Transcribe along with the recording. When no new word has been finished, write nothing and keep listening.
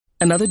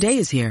Another day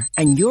is here,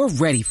 and you're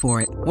ready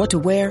for it. What to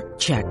wear?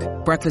 Check.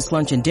 Breakfast,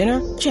 lunch, and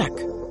dinner? Check.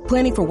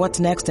 Planning for what's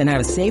next and how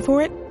to save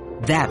for it?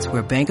 That's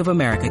where Bank of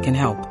America can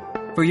help.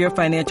 For your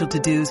financial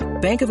to-dos,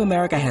 Bank of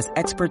America has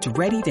experts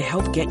ready to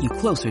help get you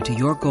closer to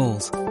your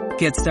goals.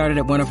 Get started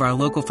at one of our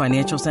local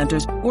financial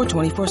centers or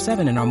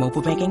 24/7 in our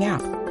mobile banking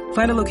app.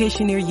 Find a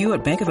location near you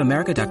at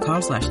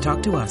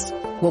bankofamerica.com/talktous.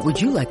 What would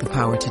you like the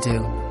power to do?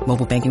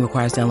 Mobile banking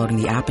requires downloading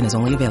the app and is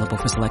only available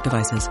for select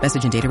devices.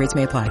 Message and data rates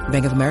may apply.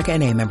 Bank of America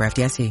N.A., member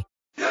FDIC.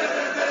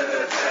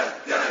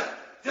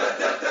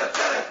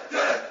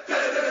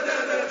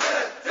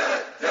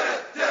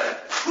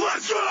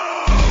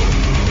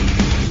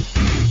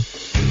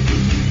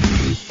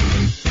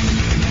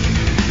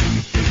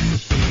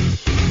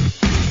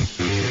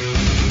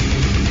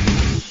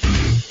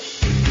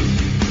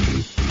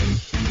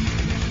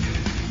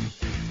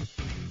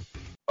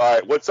 All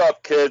right, what's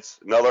up, kids?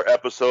 Another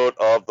episode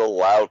of The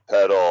Loud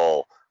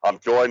Pedal. I'm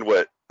joined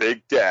with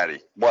Big Daddy,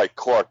 Mike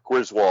Clark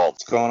Griswold.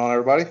 What's going on,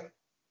 everybody?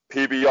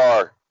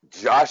 PBR,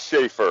 Josh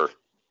Schaefer.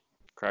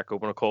 Crack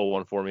open a cold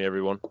one for me,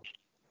 everyone. All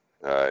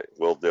right,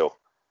 will do.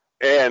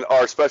 And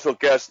our special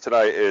guest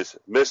tonight is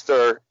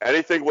Mr.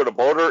 Anything with a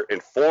Motor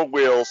and Four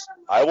Wheels.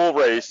 I will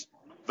race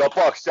the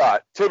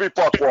buckshot, Timmy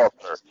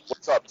Buckwalter.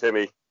 What's up,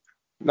 Timmy?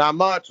 Not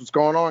much. What's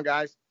going on,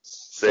 guys?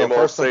 Same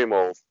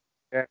old.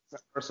 Yeah,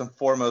 first and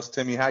foremost,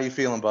 Timmy, how you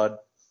feeling, bud?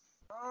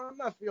 I'm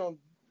not feeling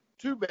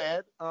too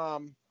bad. I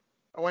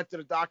went to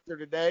the doctor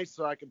today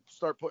so I could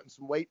start putting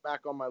some weight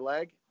back on my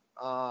leg.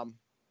 So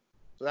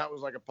that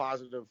was like a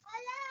positive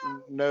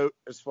note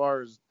as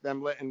far as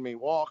them letting me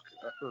walk,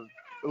 or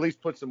at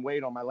least put some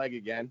weight on my leg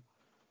again.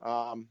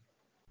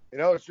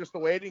 It's just a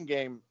waiting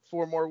game.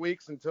 4 more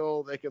weeks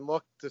until they can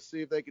look to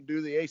see if they can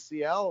do the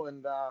ACL,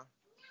 and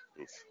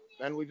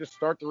then we just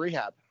start the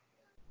rehab.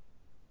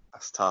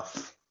 That's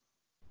tough.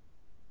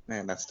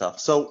 Man, that's tough.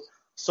 So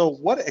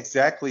what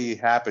exactly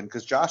happened?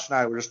 Because Josh and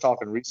I were just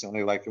talking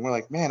recently, and we're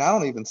like, man, I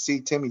don't even see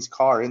Timmy's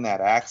car in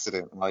that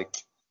accident. I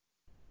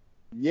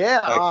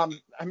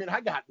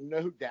got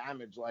no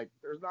damage.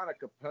 There's not a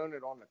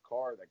component on the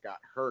car that got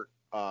hurt,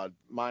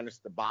 minus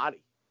the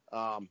body.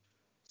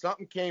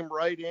 Something came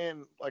right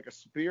in like a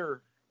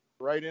spear,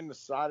 right in the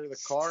side of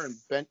the car and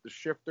bent the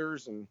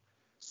shifters and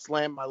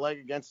slammed my leg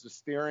against the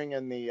steering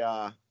and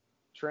the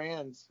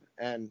trans.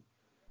 And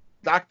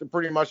doctor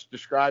pretty much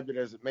described it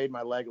as it made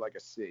my leg like a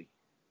C.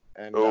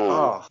 And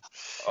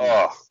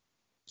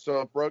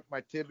so it broke my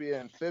tibia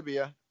and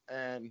fibia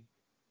and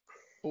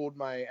pulled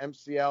my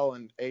MCL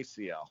and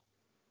ACL.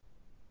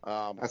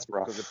 That's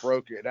rough. Because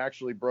it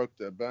actually broke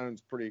the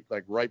bones pretty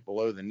right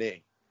below the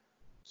knee.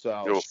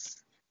 So,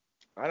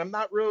 and I'm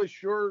not really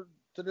sure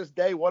to this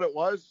day what it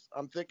was.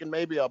 I'm thinking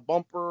maybe a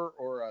bumper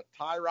or a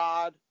tie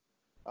rod.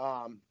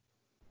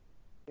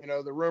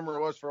 The rumor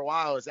was for a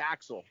while his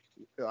axle,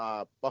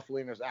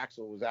 Buffalino's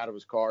axle was out of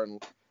his car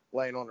and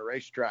laying on the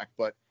racetrack.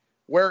 But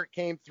where it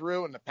came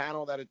through and the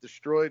panel that it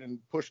destroyed and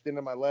pushed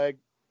into my leg,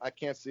 I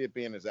can't see it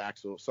being his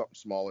axle. Something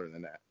smaller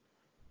than that.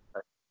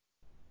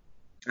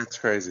 That's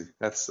crazy.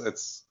 That's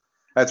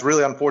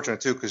really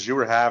unfortunate too, because you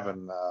were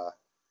having a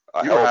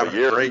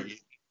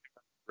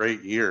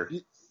great year.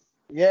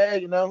 Yeah,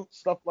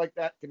 stuff like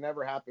that can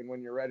never happen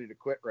when you're ready to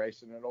quit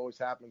racing. It always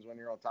happens when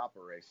you're on top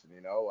of racing.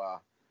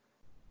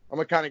 I'm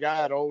a kind of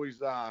guy that always,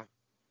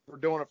 for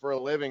doing it for a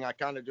living, I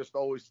kind of just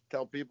always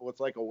tell people it's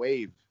like a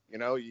wave.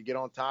 You get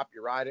on top,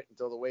 you ride it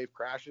until the wave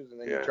crashes, and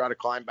then you try to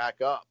climb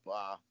back up.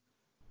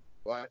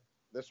 But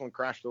this one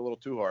crashed a little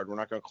too hard. We're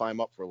not going to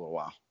climb up for a little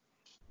while.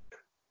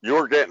 You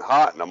were getting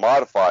hot in the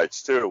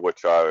modifieds, too,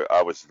 which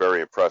I was very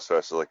impressed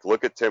with. So,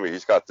 look at Timmy.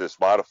 He's got this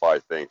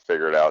modified thing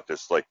figured out,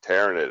 just,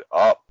 tearing it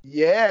up.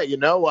 Yeah,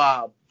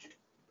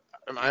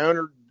 my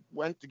owner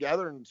went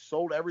together and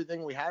sold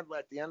everything we had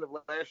at the end of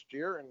last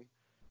year and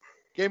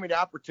gave me the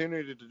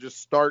opportunity to just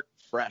start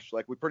fresh.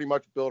 We pretty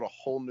much built a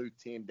whole new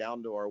team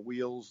down to our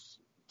wheels,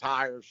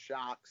 tires,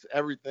 shocks.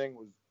 Everything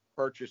was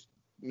purchased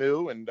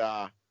new, and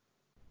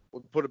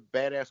we put a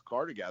badass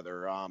car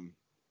together.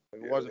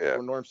 If it wasn't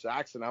for Norm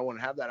Saxon, I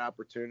wouldn't have that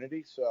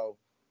opportunity. So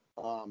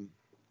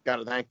got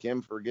to thank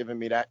him for giving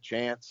me that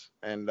chance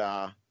and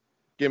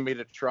giving me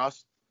the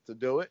trust to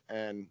do it.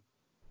 And,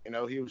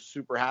 he was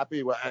super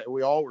happy.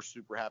 We all were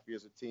super happy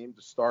as a team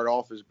to start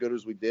off as good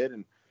as we did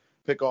and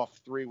pick off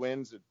 3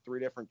 wins at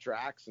 3 different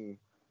tracks. And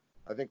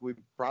I think we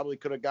probably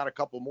could have got a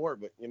couple more,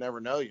 but you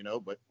never know,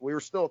 But we were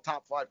still a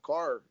top 5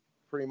 car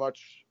pretty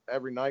much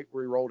every night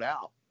we rolled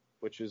out,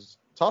 which is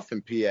tough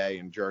in PA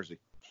and Jersey.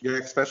 Yeah,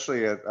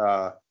 especially at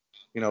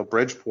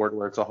Bridgeport,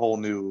 where it's a whole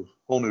new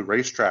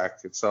racetrack.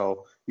 And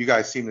so you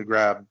guys seem to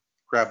grab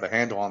the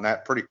handle on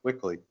that pretty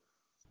quickly.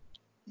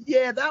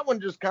 Yeah, that one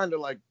just kind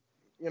of I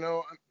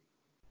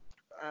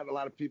had a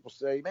lot of people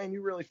say, man,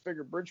 you really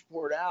figured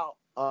Bridgeport out.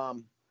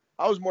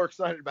 I was more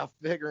excited about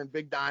figuring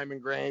Big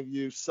Diamond,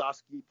 Grandview,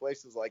 Susky,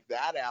 places like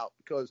that out,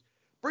 because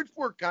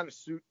Bridgeport kind of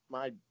suit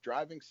my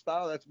driving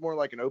style. That's more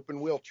like an open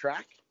wheel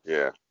track.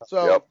 Yeah.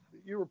 So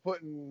you were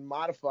putting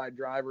modified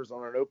drivers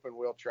on an open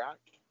wheel track.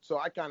 So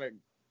I kind of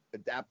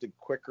adapted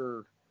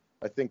quicker,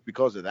 I think,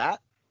 because of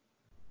that.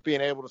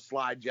 being able to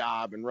slide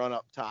job and run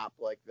up top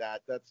like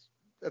that.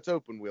 That's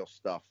open wheel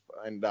stuff.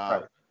 And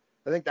Right.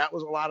 I think that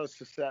was a lot of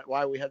success,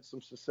 why we had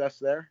some success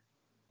there.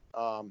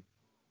 But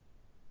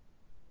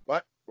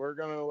we're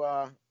going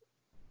to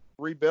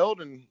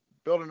rebuild and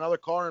build another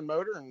car and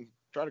motor and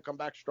try to come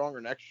back stronger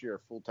next year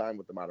full time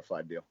with the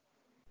modified deal.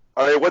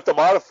 I mean, with the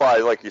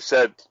modified, like you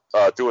said,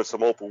 doing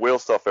some open wheel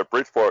stuff at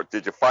Bridgeport,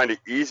 did you find it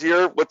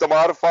easier with the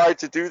modified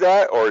to do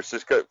that, or it's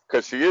just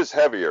because she is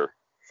heavier?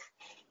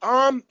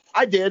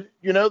 I did.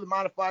 You know, the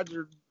modifieds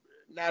are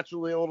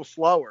naturally a little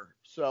slower,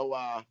 so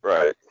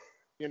Right.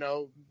 you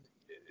know,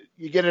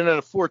 you get in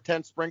a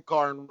 410 sprint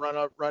car and run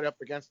up right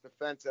up against the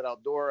fence at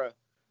Eldora.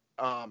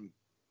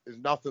 Is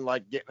nothing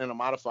like getting in a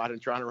modified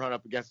and trying to run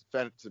up against the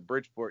fence at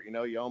Bridgeport. You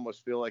know, you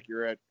almost feel like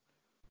you're at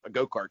a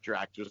go-kart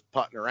track just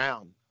putting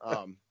around.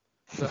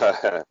 So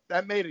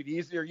that made it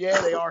easier. Yeah,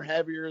 they are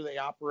heavier. They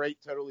operate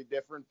totally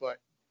different, but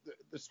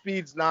the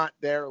speed's not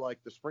there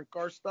like the sprint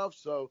car stuff.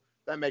 So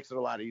that makes it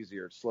a lot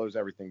easier. It slows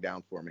everything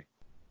down for me.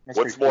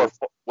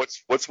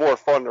 What's more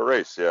fun to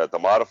race? Yeah, the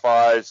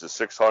modifieds, the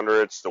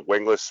 600s, the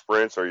wingless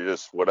sprints, or you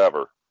just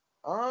whatever?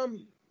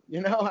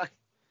 You know,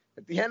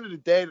 at the end of the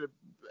day,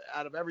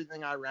 out of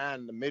everything I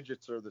ran, the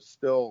midgets are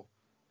still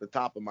the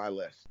top of my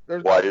list.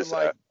 Why is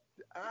that?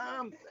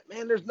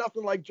 Man, there's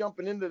nothing like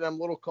jumping into them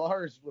little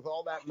cars with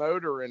all that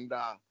motor and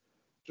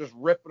just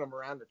ripping them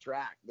around the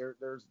track.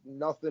 There's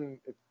nothing.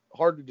 It's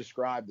hard to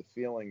describe the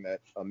feeling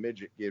that a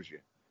midget gives you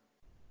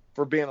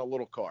for being a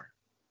little car.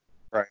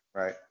 Right.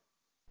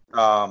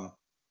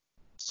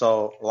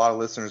 So a lot of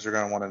listeners are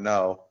going to want to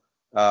know.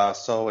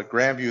 So at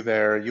Grandview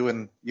there, you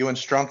and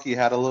Strunky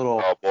had a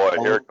little. Oh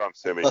boy, here it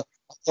comes, Timmy.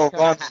 So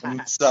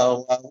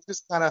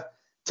just kind of,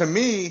 to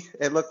me,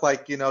 it looked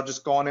like, you know,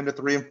 just going into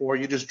 3 and 4,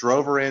 you just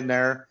drove her in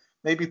there,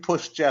 maybe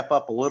pushed Jeff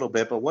up a little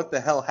bit, but what the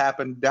hell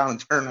happened down in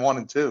turn 1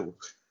 and 2?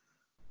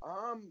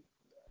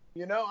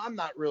 You know, I'm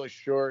not really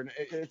sure, and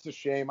it's a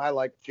shame. I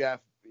like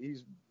Jeff.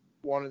 He's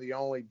one of the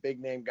only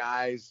big name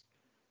guys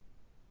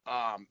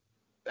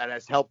that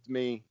has helped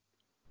me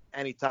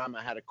anytime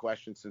I had a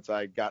question since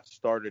I got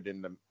started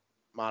in the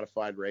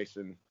modified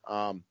racing.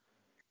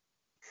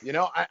 You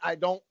know, I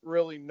don't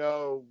really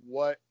know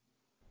what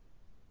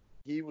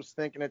he was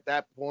thinking at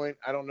that point.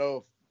 I don't know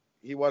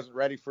if he wasn't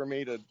ready for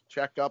me to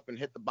check up and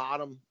hit the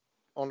bottom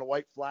on the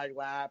white flag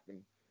lap.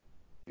 And,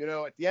 you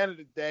know, at the end of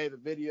the day, the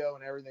video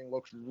and everything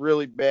looks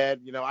really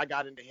bad. You know, I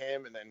got into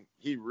him and then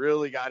he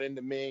really got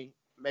into me.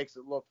 Makes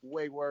it look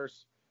way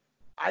worse.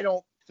 I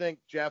don't think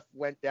Jeff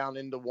went down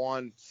into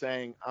one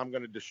saying, I'm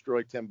going to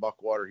destroy Tim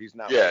Buckwalter. He's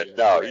not. Yeah,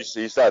 no,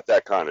 he's not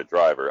that kind of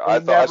driver.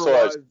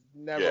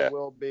 Never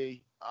will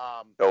be.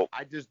 Nope.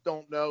 I just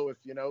don't know if,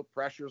 you know,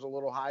 pressure's a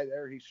little high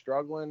there. He's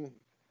struggling.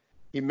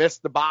 He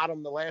missed the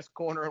bottom the last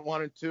corner in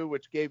 1 and 2,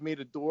 which gave me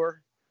the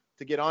door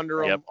to get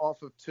under him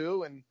off of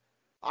 2. And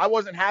I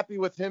wasn't happy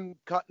with him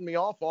cutting me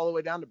off all the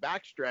way down the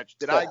backstretch.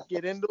 Did I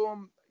get into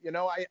him? You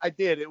know, I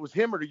did. It was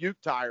him or the Uke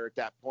tire at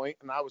that point,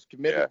 and I was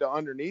committed to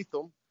underneath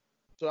him.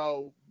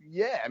 So,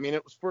 yeah, I mean,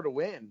 it was for the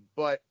win.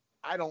 But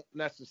I don't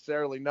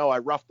necessarily know. I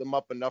roughed him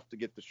up enough to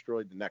get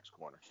destroyed the next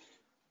corner.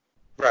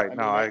 Right.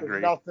 I agree.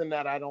 There's nothing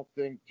that I don't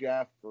think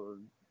Jeff or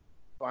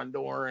Von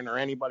Doren or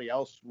anybody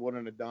else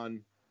wouldn't have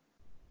done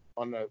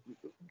on the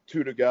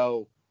 2 to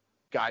go.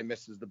 Guy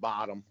misses the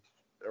bottom.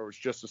 There was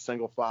just a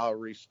single file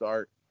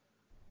restart.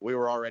 We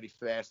were already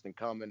fast and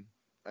coming.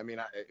 I mean,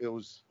 it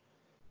was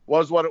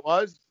what it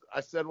was.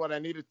 I said what I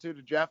needed to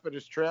Jeff at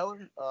his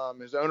trailer.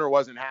 His owner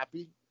wasn't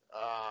happy.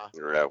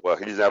 Yeah, well,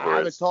 he's never. I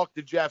haven't talked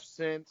to Jeff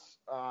since.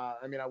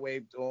 I mean, I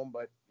waved to him,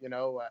 but, you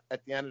know,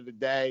 at the end of the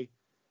day,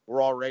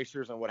 we're all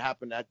racers. And what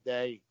happened that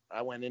day,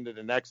 I went into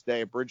the next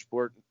day at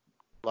Bridgeport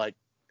like,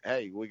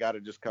 hey, we got to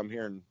just come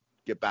here and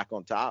get back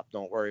on top.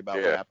 Don't worry about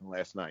what happened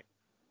last night.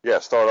 Yeah,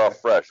 start off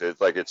fresh.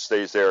 It's like it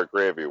stays there at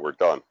Grandview. We're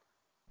done.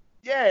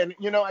 Yeah, and,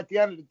 you know, at the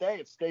end of the day,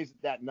 it stays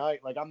that night.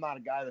 Like, I'm not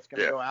a guy that's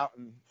going to go out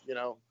and, you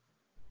know,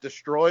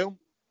 destroy him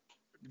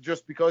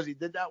just because he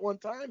did that one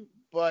time.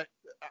 But,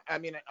 I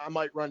mean, I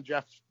might run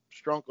Jeff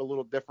Strunk a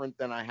little different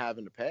than I have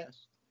in the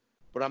past.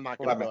 But I'm not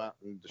going to go out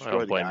and destroy the guy. I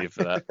don't blame you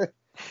for that.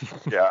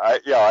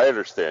 I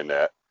understand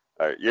that.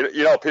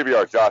 You know,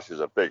 PBR Josh is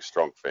a big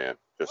Strunk fan,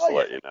 just to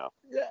let you know.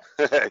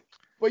 Yeah.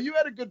 Well, you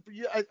had a good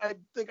 – I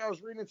think I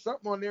was reading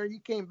something on there, and you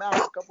came back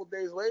a couple of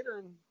days later,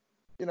 and,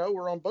 you know,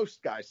 we're on both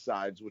guys'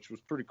 sides, which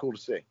was pretty cool to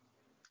see.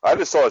 I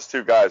just saw us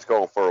 2 guys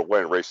going for a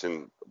win,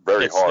 racing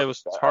very hard. It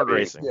was hard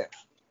racing. Yeah.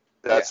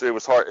 It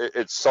was hard.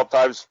 It's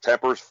sometimes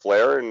tempers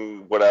flare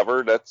and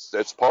whatever.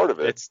 That's part of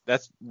it.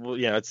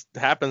 It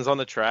happens on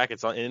the track.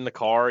 It's in the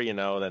car, you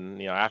know. Then,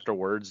 you know,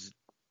 afterwards.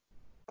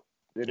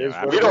 It is.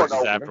 We don't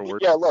know.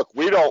 Afterwards. Yeah, look,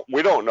 we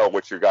don't know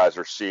what you guys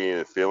are seeing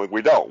and feeling.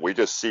 We don't. We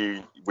just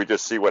see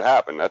what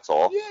happened. That's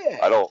all. Yeah.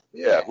 I don't.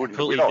 Yeah.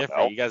 Completely different.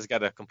 Know. You guys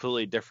got a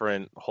completely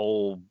different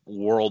whole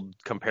world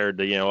compared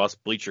to, you know, us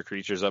bleacher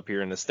creatures up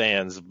here in the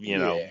stands. You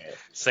know,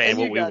 saying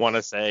what we want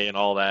to say and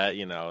all that.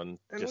 You know, and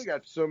we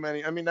got so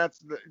many. I mean, God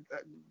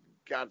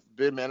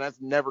forbid, man. That's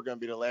never going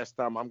to be the last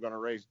time I'm going to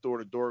race door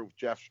to door with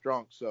Jeff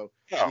Strunk. So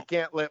you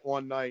can't let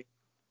one night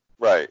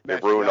Right. It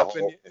messed ruined the up.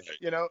 whole. And,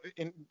 you know,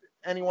 in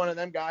any one of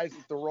them guys,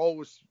 if the role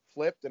was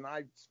flipped and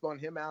I spun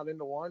him out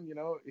into one, you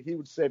know, he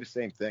would say the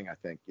same thing, I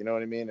think. You know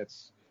what I mean?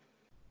 It's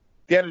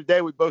at the end of the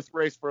day, we both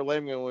raced for a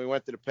living, and when we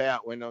went to the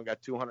payout window and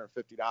got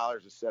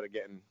 $250 instead of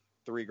getting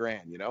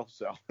 $3,000, you know?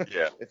 So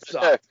Yeah. it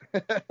sucked.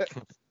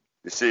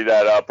 You see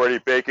that Brady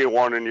Bacon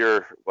won in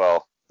your,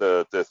 well,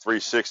 the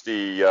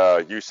 360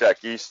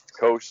 USAC East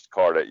Coast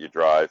car that you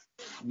drive.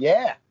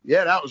 Yeah,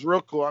 that was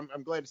real cool.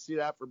 I'm glad to see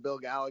that for Bill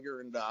Gallagher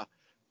and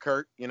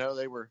Kurt. You know,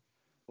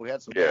 we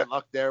had some bad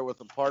luck there with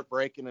the part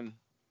breaking and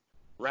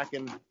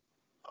wrecking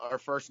our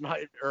first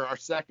night or our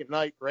second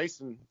night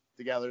racing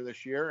together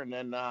this year. And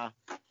then,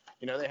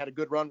 you know, they had a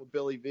good run with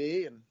Billy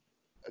V and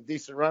a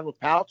decent run with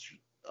Pouch.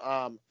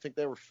 I think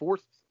they were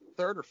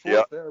third or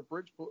fourth there at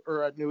Bridgeport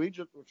or at New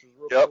Egypt, which was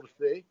real cool to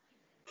see.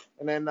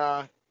 And then,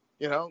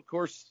 you know, of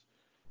course,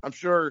 I'm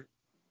sure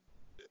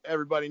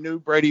everybody knew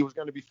Brady was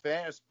going to be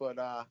fast, but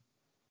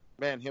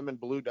man, him and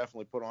Baloo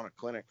definitely put on a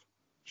clinic.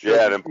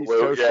 And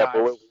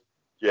Baloo,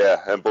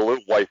 and Baloo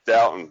wiped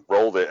out and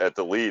rolled it at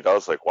the lead. I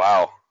was like,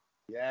 wow.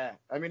 Yeah,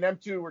 I mean, them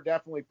two were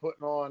definitely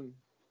putting on.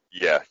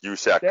 Yeah,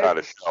 USAC kind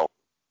of show.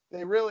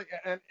 They really,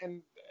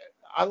 and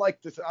I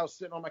like this. I was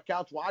sitting on my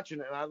couch watching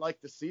it, and I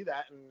like to see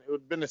that. And it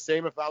would have been the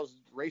same if I was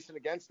racing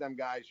against them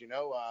guys. You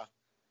know,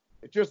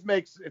 it's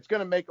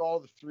going to make all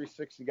the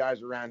 360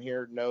 guys around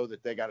here know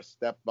that they got to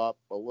step up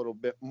a little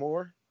bit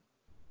more.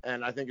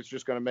 And I think it's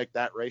just going to make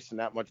that racing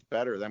that much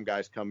better. Them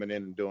guys coming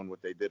in and doing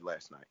what they did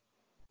last night.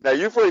 Now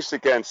you've raced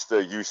against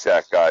the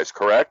USAC guys,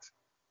 correct?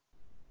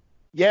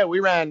 Yeah, we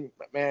ran,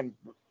 man,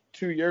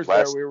 2 years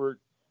there. We were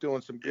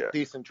doing some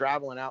decent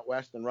traveling out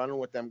west and running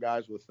with them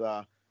guys with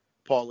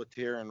Paul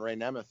Latier and Ray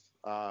Nemeth.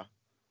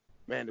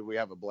 Man, did we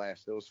have a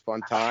blast. It was a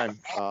fun time.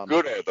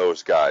 Good are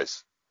those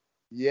guys?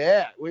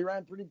 Yeah, we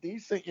ran pretty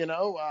decent, you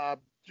know,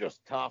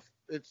 just tough.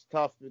 It's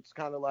tough. It's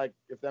kind of like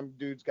if them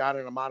dudes got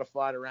in a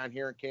modified around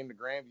here and came to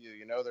Grandview,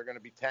 you know, they're going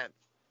to be 10th.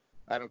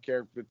 I don't care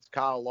if it's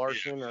Kyle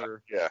Larson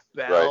or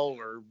Bell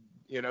or,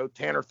 you know,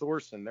 Tanner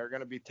Thorson. They're going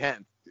to be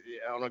 10th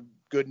on a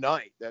good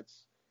night.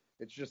 It's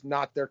just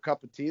not their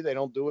cup of tea. They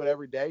don't do it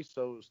every day.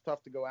 So it was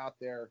tough to go out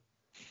there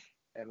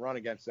and run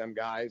against them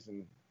guys.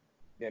 And,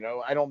 you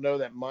know, I don't know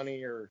that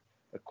money or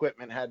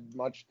equipment had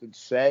much to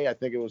say. I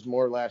think it was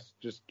more or less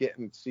just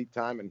getting seat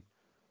time and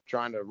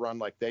trying to run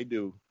like they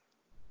do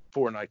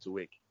 4 nights a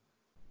week.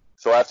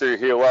 So after you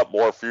heal up,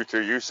 more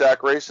future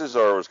USAC races,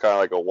 or it was kind of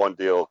like a one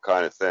deal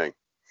kind of thing?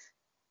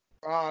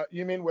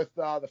 You mean with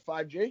the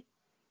 5G?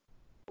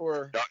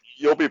 Or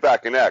you'll be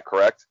back in that,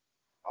 correct?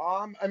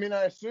 I mean,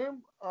 I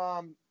assume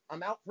I'm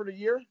out for the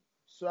year,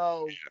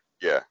 so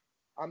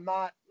I'm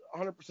not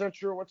 100%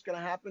 sure what's going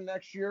to happen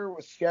next year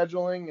with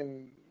scheduling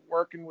and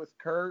working with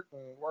Kurt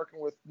and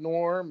working with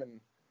Norm and,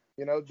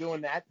 you know,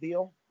 doing that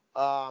deal.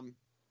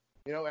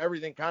 You know,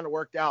 everything kind of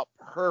worked out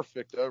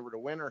perfect over the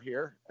winter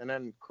here, and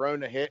then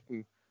Corona hit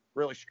and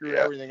really screwed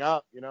everything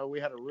up. You know, we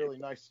had a really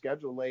nice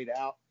schedule laid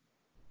out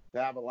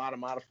to have a lot of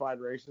modified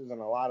races and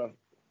a lot of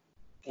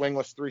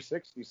wingless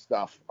 360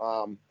 stuff.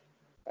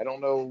 I don't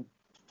know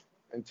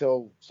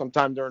until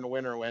sometime during the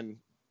winter when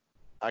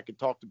I could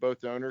talk to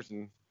both owners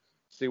and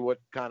see what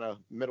kind of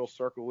middle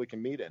circle we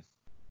can meet in.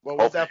 Well,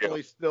 we'll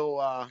definitely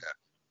still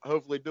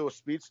hopefully do a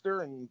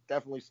speedster and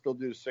definitely still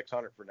do the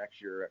 600 for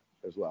next year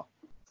as well.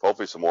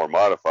 Hopefully some more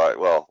modified, a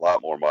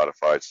lot more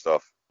modified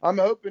stuff. I'm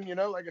hoping, you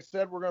know, like I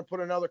said, we're going to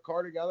put another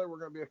car together. We're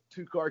going to be a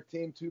 2-car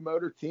team,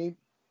 2-motor team.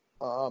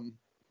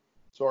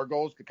 So our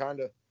goal is to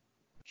kind of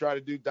try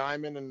to do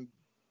Diamond and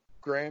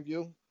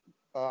Grandview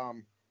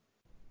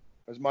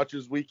as much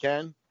as we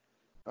can.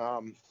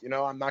 You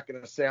know, I'm not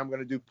going to say I'm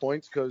going to do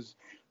points because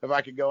if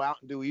I could go out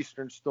and do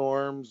Eastern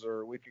Storms,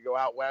 or we could go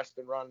out west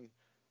and run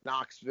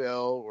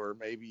Knoxville, or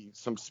maybe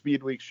some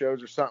Speed Week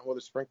shows or something with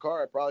a sprint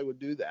car, I probably would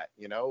do that,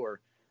 you know, or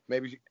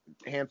maybe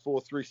a handful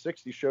of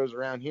 360 shows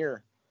around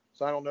here.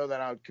 So I don't know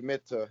that I would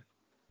commit to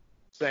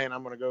saying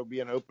I'm going to go be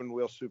an open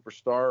wheel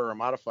superstar or a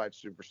modified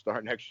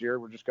superstar next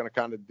year. We're just going to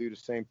kind of do the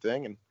same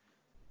thing, and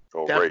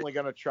definitely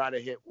going to try to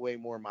hit way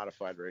more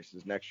modified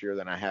races next year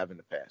than I have in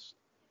the past.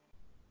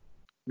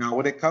 Now,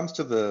 when it comes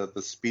to the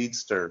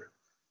Speedster,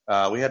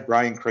 we had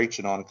Brian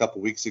Cratchin on a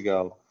couple weeks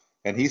ago,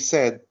 and he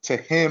said to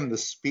him the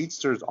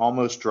Speedsters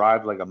almost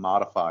drive like a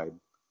modified.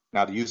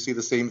 Now, do you see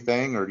the same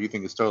thing, or do you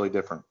think it's totally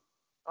different?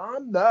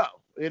 No,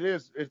 it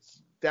is.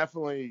 It's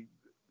definitely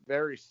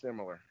very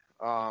similar.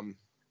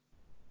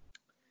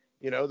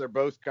 You know, they're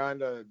both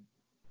kind of,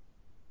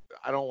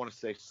 I don't want to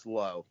say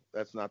slow.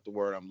 That's not the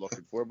word I'm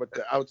looking for, but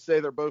I would say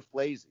they're both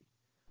lazy.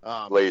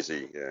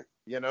 Lazy, yeah.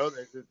 You know,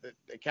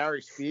 they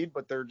carry speed,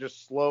 but they're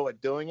just slow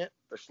at doing it.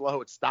 They're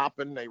slow at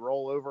stopping. They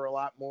roll over a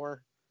lot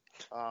more.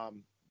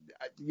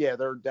 Yeah,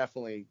 they're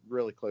definitely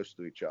really close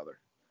to each other.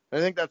 And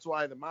I think that's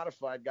why the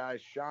modified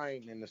guys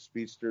shine in the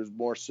Speedsters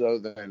more so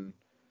than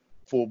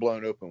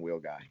full-blown open wheel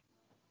guy.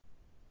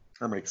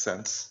 That makes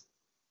sense.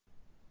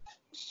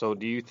 So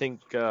do you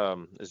think,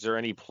 is there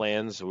any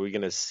plans? Are we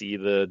going to see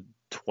the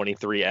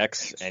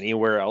 23X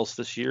anywhere else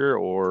this year,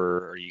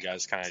 or are you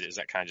guys is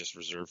that kind of just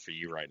reserved for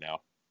you right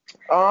now?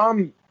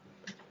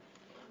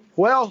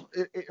 Well,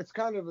 it's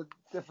kind of a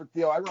different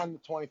deal. I run the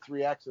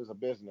 23X as a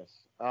business.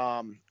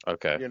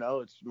 Okay. You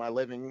know, it's my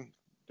living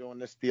doing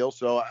this deal.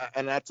 So,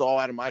 and that's all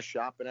out of my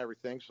shop and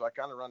everything. So I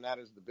kind of run that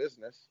as the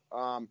business.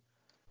 I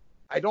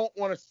don't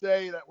want to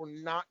say that we're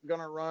not going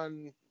to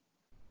run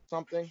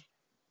something.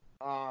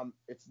 I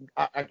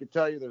can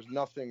tell you there's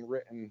nothing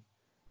written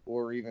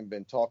or even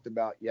been talked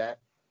about yet.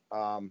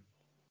 Norm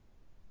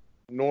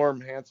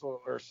Hansel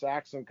or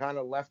Saxon kind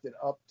of left it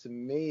up to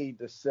me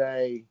to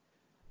say,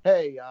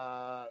 hey,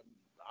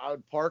 I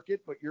would park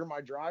it, but you're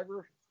my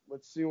driver.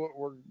 Let's see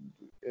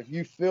if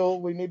you feel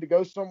we need to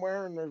go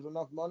somewhere and there's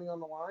enough money on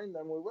the line,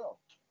 then we will.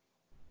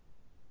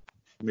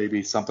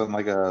 Maybe something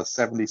like a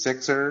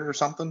 76er or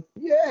something?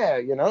 Yeah,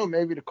 you know,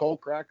 maybe the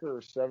Cold Cracker or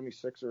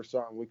 76er or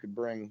something. We could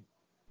bring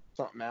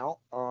something out.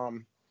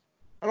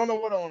 I don't know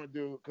what I want to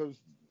do because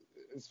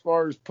as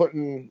far as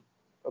putting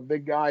a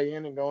big guy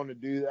in and going to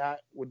do that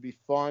would be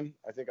fun.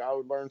 I think I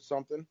would learn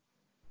something.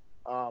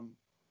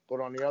 But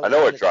on the other,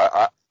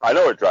 I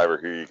know a driver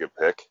who you can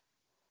pick.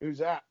 Who's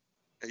that?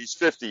 He's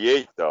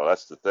 58 though.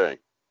 That's the thing.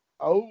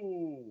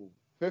 Oh,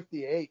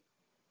 58.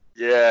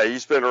 Yeah,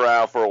 he's been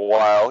around for a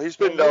while. He's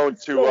been known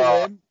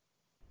to.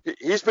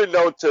 He's been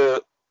known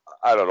to,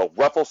 I don't know,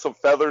 ruffle some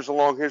feathers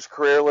along his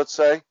career. Let's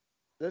say.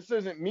 This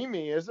isn't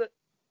Mimi, is it?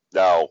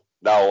 No.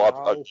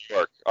 I'm New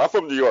York. I'm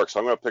from New York, so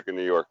I'm going to pick a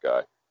New York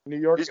guy. New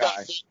York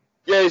guy.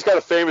 He's got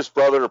a famous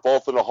brother. They're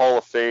both in the Hall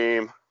of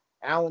Fame.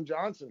 Alan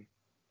Johnson.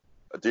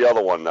 The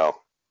other one, no.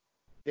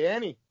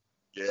 Danny.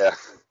 Yeah.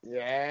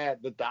 Yeah,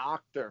 the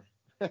doctor.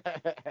 I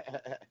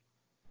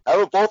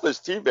have both his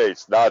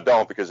teammates. No, I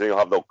don't, because they don't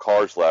have no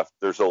cars left.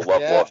 There's no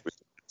love lost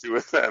between the two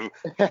of them.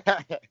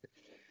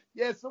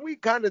 Yeah, so we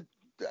kind of,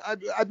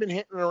 I've been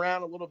hitting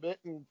around a little bit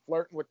and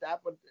flirting with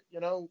that, but,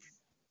 you know,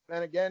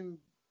 then again,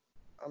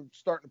 I'm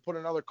starting to put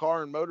another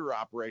car and motor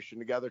operation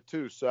together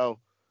too. So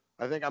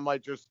I think I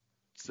might just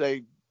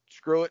say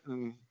screw it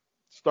and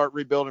start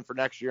rebuilding for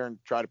next year and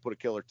try to put a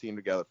killer team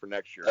together for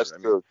next year. That's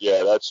true.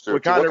 Yeah, that's true. We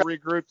kind of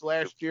regrouped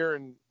last year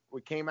and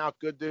we came out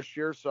good this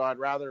year. So I'd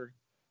rather,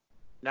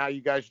 now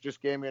you guys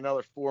just gave me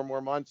another 4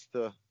 more months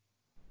to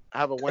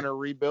have a winter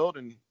rebuild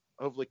and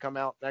hopefully come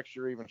out next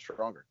year even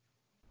stronger.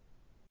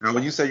 Now,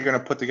 when you say you're going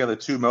to put together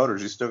 2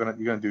 motors, you're going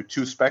to do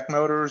 2 spec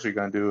motors? You're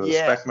going to do a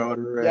spec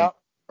motor? Yep.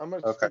 I'm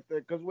going to stick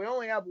there because we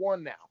only have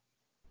one now.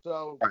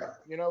 So,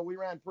 you know, we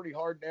ran pretty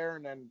hard there.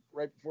 And then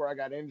right before I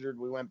got injured,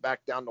 we went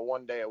back down to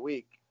 1 day a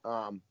week.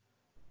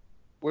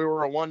 We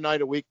were a 1 night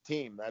a week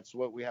team. That's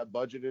what we have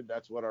budgeted.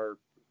 That's what our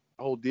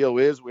whole deal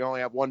is. We only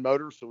have 1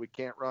 motor, so we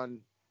can't run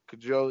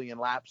cajillion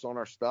laps on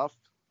our stuff.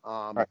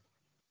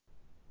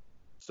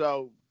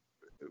 So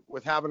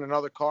with having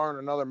another car and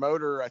another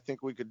motor, I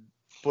think we could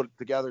put it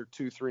together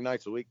 2-3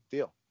 nights a week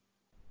deal.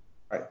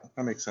 Right.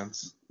 That makes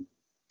sense.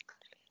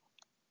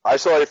 I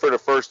saw you for the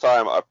first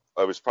time.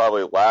 I was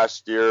probably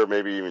last year,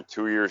 maybe even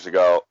 2 years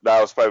ago.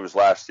 No, it was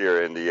last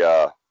year in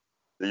the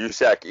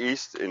USAC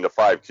East in the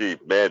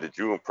 5G. Man, did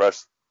you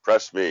impress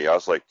me? I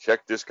was like,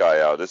 check this guy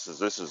out. This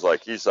is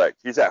like he's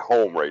at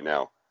home right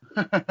now.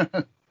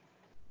 That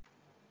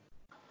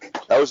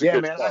was a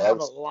good man. I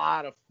have a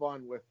lot of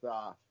fun with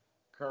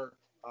Kurt.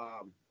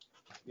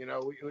 You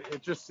know,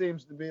 it just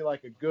seems to be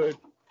like a good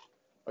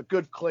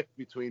click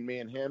between me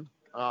and him.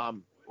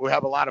 We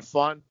have a lot of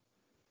fun.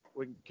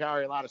 We can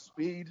carry a lot of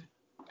speed,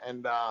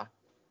 and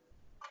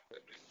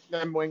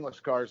them wingless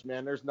cars,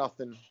 man. There's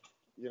nothing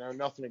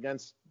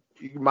against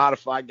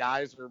modified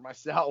guys or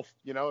myself.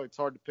 You know, it's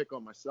hard to pick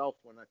on myself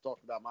when I talk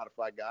about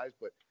modified guys,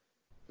 but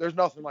there's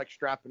nothing like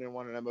strapping in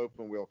one of them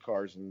open wheel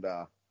cars and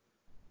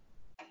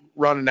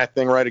running that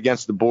thing right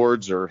against the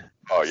boards, or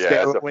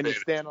when you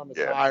stand on the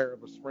tire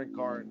of a sprint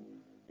car, and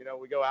you know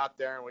we go out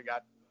there and we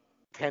got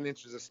 10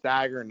 inches of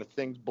stagger and the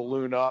things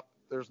balloon up.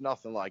 There's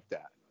nothing like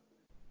that.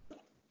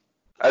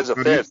 As a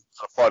fan, it's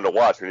fun to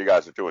watch when you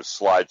guys are doing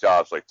slide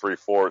jobs like 3,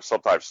 4,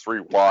 sometimes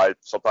 3 wide,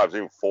 sometimes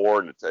even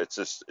 4, and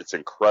it's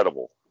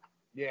incredible.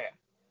 Yeah,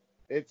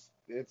 it's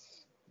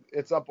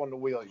up on the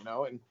wheel, you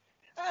know. And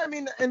I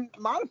mean, and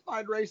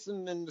modified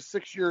racing in the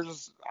 6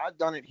 years I've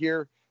done it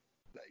here,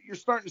 you're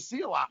starting to see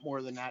a lot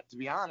more than that, to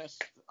be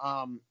honest.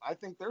 I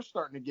think they're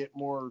starting to get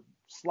more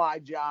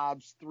slide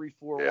jobs, 3,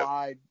 4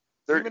 wide.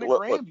 Even at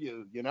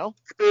Grandview, you know.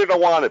 They're the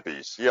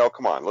wannabes. You know,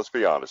 come on, let's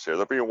be honest here.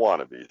 They're being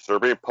wannabes. They're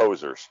being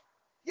posers.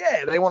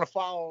 Yeah, they want to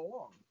follow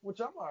along, which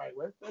I'm all right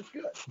with. That's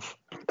good.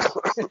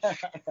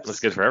 That's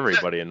good for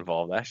everybody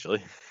involved,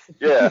 actually.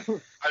 Yeah.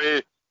 I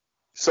mean,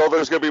 so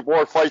there's going to be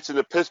more fights in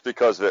the pits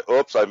because of it.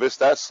 Oops, I missed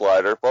that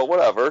slider, but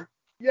whatever.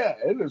 Yeah,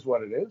 it is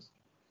what it is.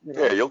 You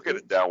know? Yeah, you'll get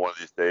it down one of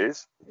these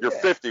days. You're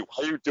 50. Why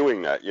are you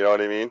doing that? You know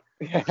what I mean?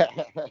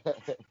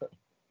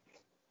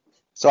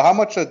 So how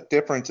much a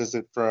difference is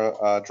it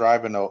for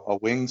driving a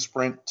wing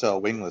sprint to a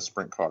wingless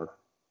sprint car?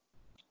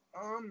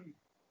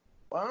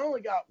 Well, I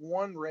only got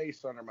 1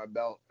 race under my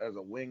belt as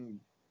a wing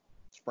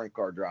sprint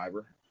car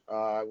driver.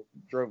 I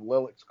drove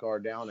Lillick's car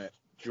down at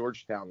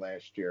Georgetown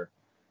last year.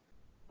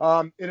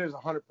 It is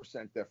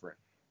 100% different.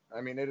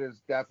 I mean, it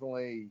is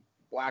definitely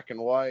black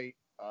and white.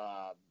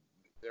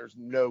 There's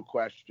no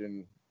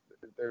question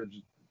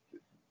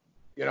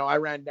I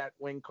ran that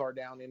wing car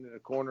down into the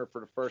corner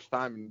for the first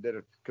time and did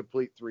a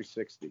complete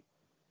 360.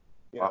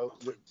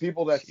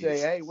 People that say,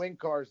 hey, wing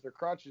cars, they're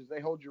crutches, they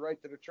hold you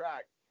right to the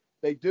track.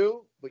 They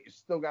do, but you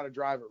still got to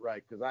drive it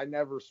right, because I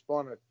never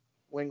spun a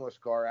wingless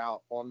car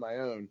out on my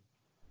own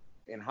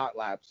in hot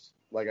laps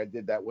like I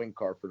did that wing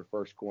car for the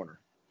first corner.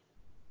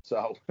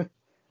 So,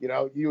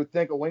 you would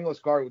think a wingless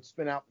car would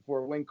spin out before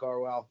a wing car.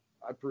 Well,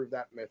 I proved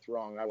that myth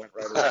wrong. I went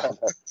right around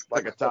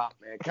like a top,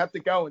 man. Kept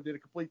it going, did a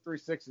complete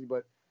 360,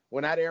 but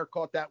when that air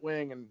caught that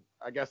wing, and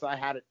I guess I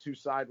had it too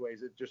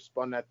sideways, it just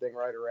spun that thing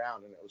right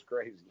around, and it was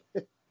crazy.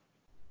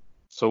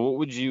 So what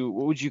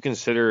would you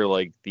consider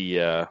like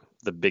the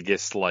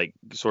biggest like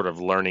sort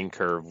of learning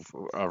curve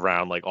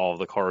around like all of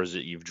the cars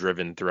that you've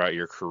driven throughout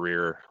your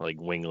career, like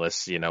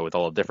wingless, with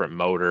all the different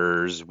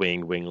motors,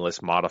 wingless,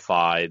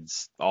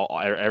 modifieds,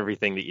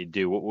 everything that you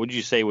do? What would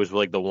you say was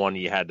like the one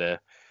you had to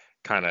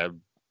kind of,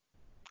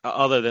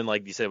 other than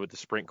like you said with the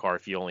sprint car,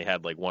 if you only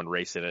had like one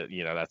race in it,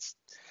 that's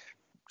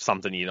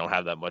something you don't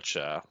have that much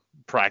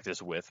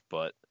practice with,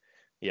 but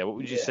yeah, what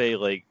would you say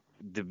like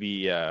to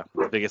be the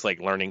biggest like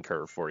learning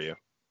curve for you?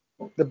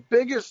 The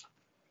biggest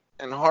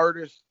and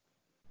hardest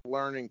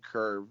learning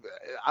curve,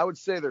 I would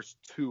say there's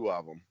two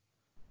of them.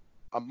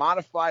 A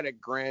modified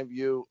at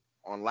Grandview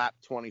on lap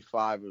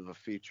 25 of a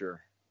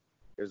feature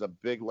is a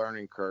big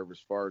learning curve as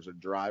far as a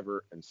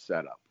driver and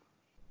setup.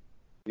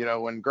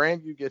 When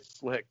Grandview gets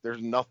slick,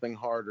 there's nothing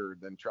harder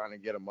than trying to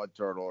get a mud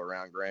turtle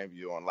around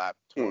Grandview on lap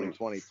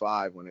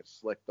 20-25 when it's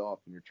slicked off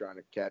and you're trying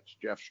to catch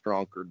Jeff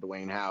Strunk or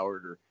Dwayne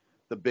Howard or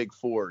the big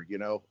four.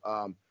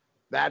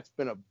 That's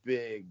been a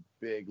big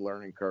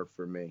learning curve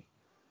for me.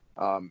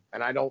 And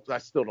I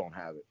still don't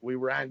have it. We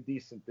ran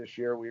decent this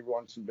year. We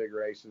won some big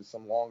races,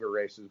 some longer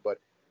races, but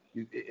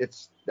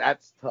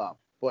that's tough.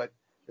 But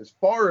as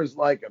far as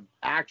like an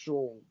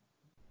actual,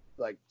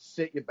 like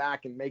sit you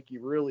back and make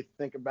you really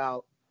think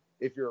about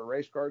if you're a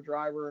race car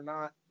driver or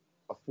not,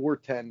 a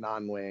 410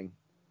 non-wing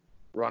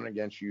run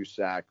against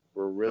USAC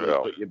will really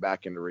put you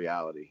back into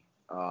reality.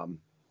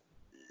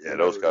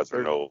 Those guys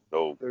are no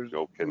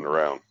kidding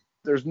around.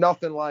 There's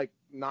nothing like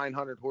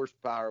 900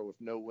 horsepower with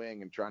no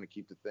wing and trying to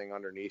keep the thing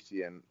underneath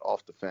you and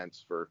off the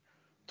fence for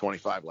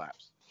 25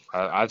 laps.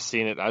 I've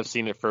seen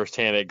it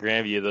firsthand at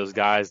Grandview. Those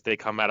guys, they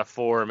come out of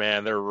 4,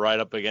 man. They're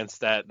right up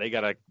against that. They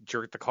got to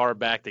jerk the car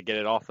back to get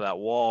it off of that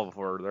wall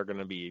before they're going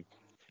to be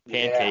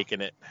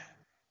pancaking it.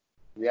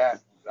 Yeah,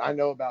 I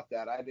know about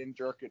that. I didn't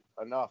jerk it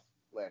enough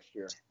last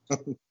year.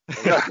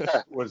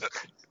 It was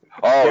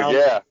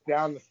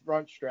down the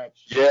front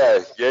stretch.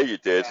 Yeah, you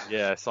did.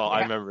 Yeah,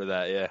 I remember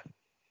that. Yeah,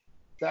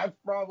 that's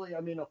probably.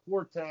 I mean, a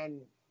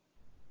 410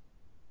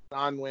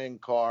 non-wing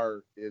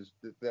car is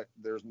that.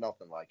 There's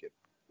nothing like it.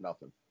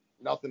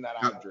 Nothing that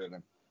I've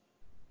driven.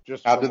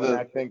 Just from when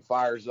that thing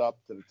fires up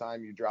to the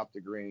time you drop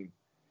the green,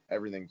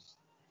 everything's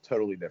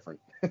totally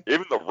different.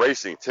 Even the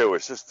racing too.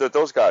 It's just that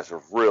those guys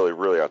are really,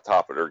 really on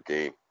top of their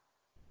game.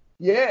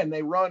 Yeah, and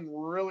they run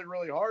really,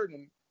 really hard,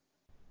 and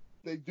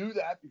they do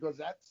that because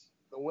that's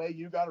the way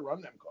you got to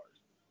run them cars.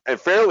 And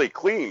fairly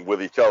clean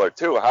with each other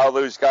too. How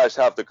those guys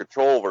have the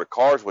control over the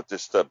cars with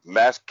just the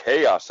mass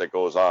chaos that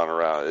goes on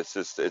around.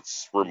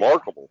 It's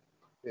remarkable.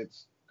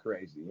 It's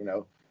crazy,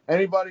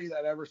 Anybody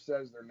that ever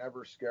says they're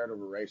never scared of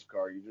a race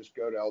car, you just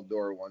go to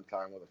Eldora one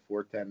time with a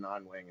 410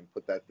 non-wing and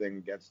put that thing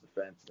against the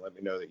fence and let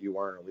me know that you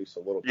weren't at least a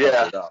little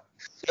puckered up.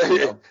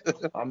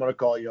 I'm going to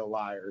call you a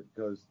liar,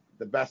 because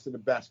the best of the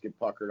best get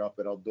puckered up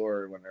at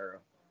Eldora when they're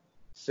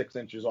 6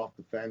 inches off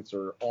the fence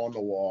or on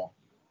the wall.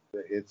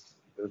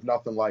 There's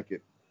nothing like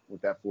it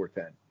with that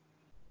 410.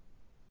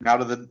 Now,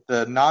 do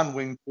the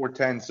non-wing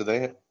 410s, do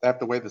they have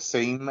to weigh the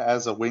same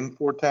as a wing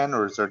 410,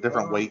 or is there a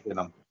different weight in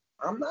them?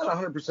 I'm not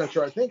 100%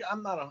 sure. I think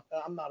I'm not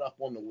up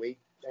on the weight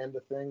end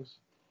of things.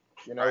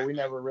 We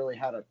never really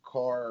had a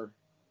car.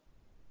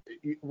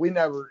 You were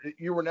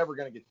never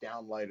going to get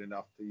down light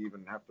enough to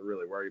even have to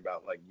really worry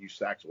about like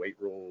USAC's weight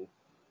rule.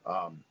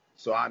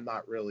 So I'm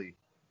not really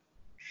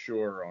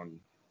sure on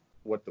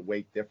what the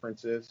weight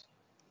difference is.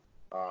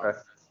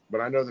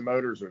 But I know the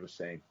motors are the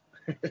same.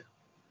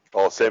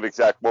 All same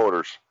exact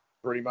motors.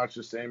 Pretty much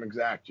the same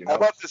exact, How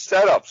about the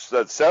setups?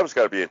 The setups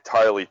got to be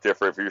entirely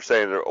different. If you're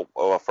saying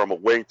from a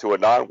wing to a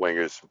non-wing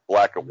is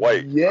black and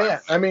white. Yeah,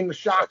 I mean the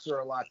shocks are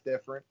a lot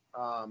different.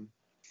 As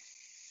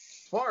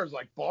far as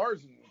like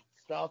bars and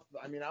stuff,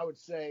 I mean I would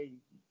say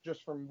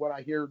just from what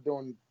I hear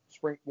doing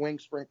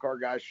sprint car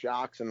guys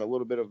shocks and a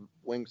little bit of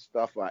wing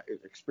stuff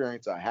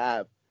experience I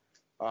have,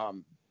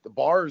 the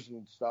bars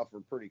and stuff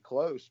are pretty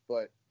close,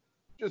 but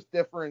just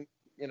different,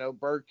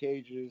 bird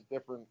cages,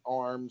 different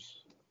arms.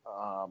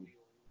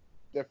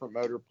 Different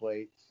motor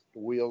plates. The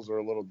wheels are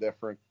a little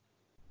different.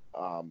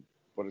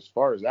 But as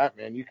far as that,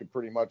 man, you could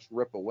pretty much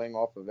rip a wing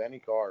off of any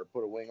car or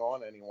put a wing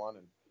on anyone.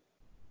 And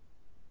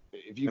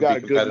if you got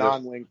a good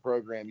non-wing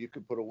program, you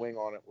could put a wing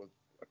on it with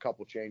a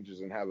couple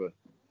changes and have a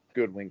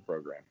good wing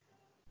program.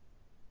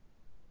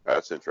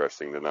 That's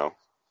interesting to know.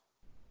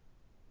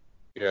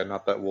 Yeah,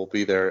 not that we'll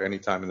be there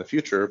anytime in the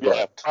future. But...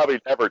 Yeah, probably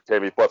never,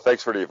 Timmy, but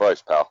thanks for the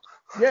advice, pal.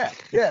 Yeah,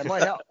 it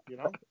might help,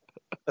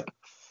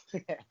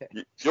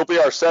 You'll be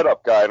our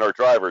setup guy and our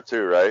driver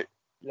too, right?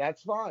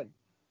 That's fine.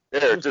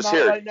 Here, Just not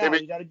here. right now.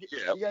 Give You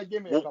gotta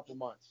give me a couple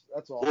months.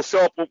 That's all. We'll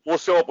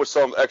show up with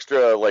some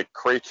extra like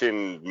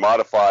Creighton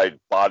modified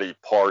body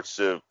parts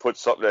to put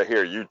something in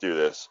here. You do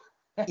this.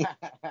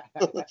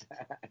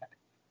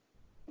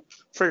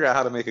 Figure out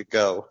how to make it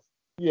go.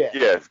 Yeah.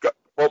 Yeah.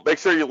 Well, make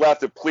sure you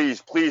left it.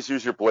 Please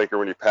use your blinker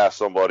when you pass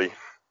somebody.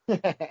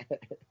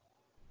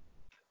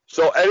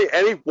 So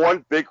any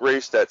one big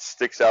race that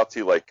sticks out to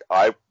you, like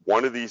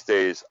one of these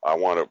days I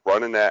want to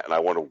run in that and I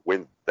want to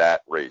win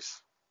that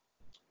race.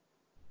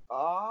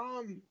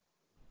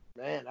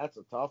 Man, that's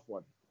a tough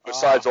one.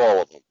 Besides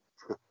all of them.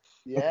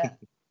 Yeah.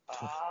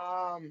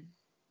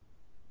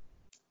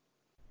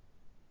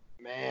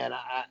 Man,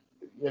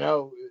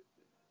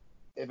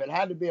 if it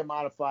had to be a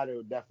modified, it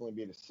would definitely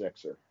be the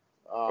Sixer.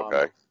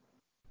 Okay.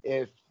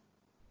 If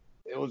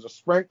it was a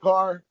sprint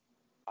car,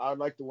 I would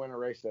like to win a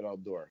race at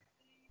Eldora.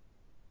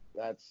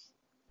 That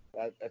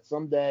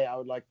someday I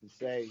would like to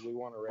say we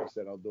won a race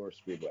at Eldora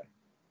Speedway.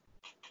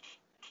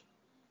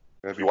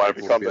 You want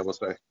to become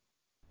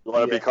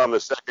become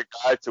the second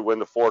guy to win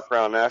the 4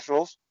 Crown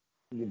Nationals?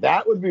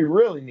 That would be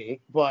really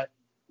neat, but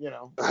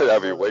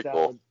that'd be way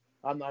cool.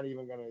 I'm not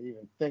even going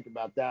to think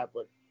about that,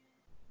 but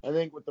I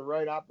think with the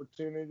right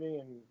opportunity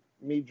and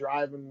me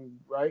driving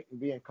right and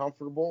being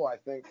comfortable, I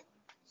think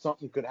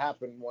something could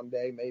happen one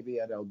day, maybe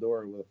at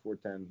Eldora with a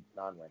 410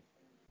 non-wing.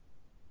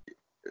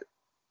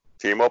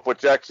 Team up with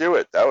Jack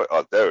Hewitt. That would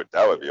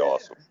be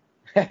awesome.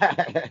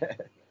 That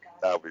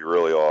would be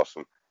really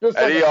awesome. Just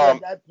like I said,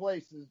 that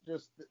place is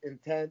just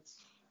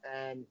intense,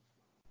 and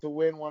to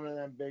win one of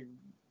them big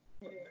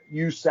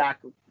USAC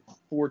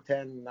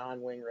 410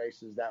 non-wing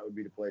races, that would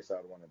be the place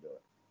I would want to do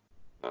it.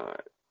 All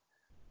right.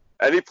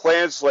 Any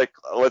plans, like,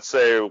 let's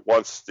say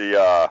once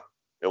the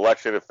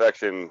election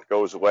infection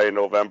goes away in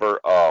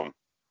November,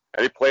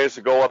 any plans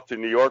to go up to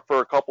New York for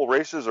a couple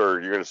races, or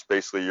you're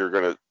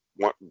going to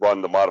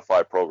run the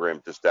modified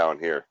program just down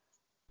here?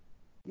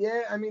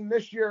 Yeah, I mean,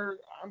 this year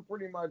I'm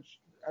pretty much,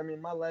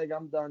 my leg,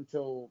 I'm done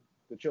till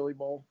the Chili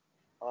Bowl.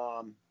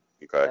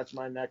 Okay. That's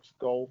my next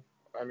goal.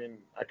 I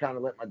kind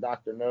of let my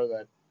doctor know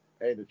that,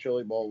 hey, the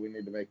Chili Bowl, we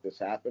need to make this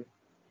happen.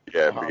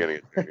 Yeah,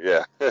 beginning.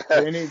 Yeah.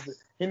 So he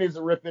needs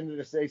to rip into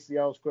this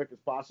ACL as quick as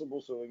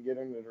possible so we can get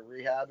into the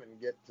rehab and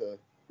get to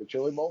the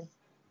Chili Bowl.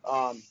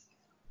 I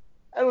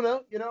don't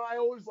know. I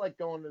always like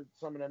going to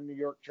some of them New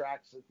York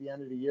tracks at the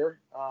end of the year.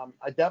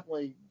 I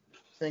definitely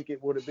think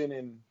it would have been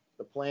in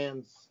the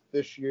plans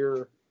this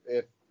year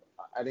if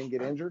I didn't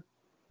get injured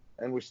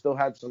and we still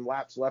had some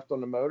laps left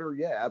on the motor.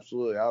 Yeah,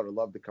 absolutely. I would have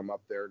loved to come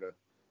up there to,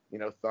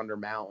 Thunder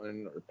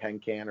Mountain or Penn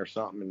Can or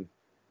something and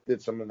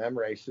did some of them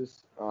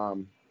races.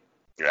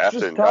 It's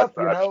just tough,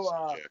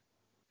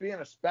 being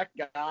a spec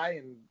guy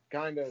and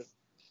kind of,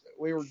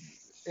 we were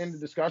in the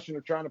discussion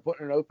of trying to put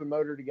an open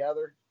motor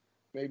together,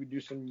 maybe do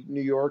some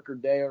New York or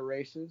Deo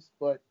races.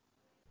 But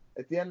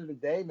at the end of the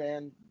day,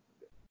 man,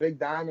 Big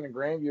Diamond and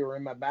Grandview are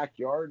in my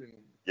backyard. And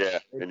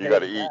and you got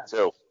to eat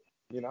too.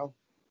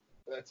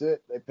 That's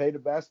it. They pay the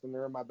best and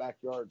they're in my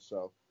backyard.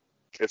 So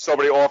if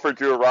somebody offered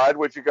you a ride,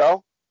 would you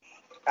go?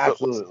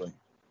 Absolutely. So,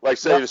 like,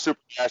 say, the Super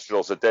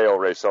Nationals, a Deo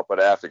race up at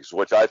Athens,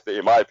 which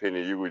in my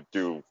opinion, you would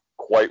do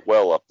quite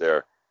well up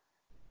there.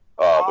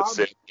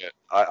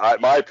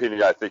 My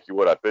opinion, I think you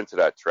would. I've been to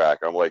that track.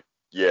 I'm like,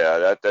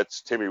 yeah,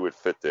 that's Timmy would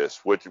fit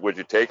this. Would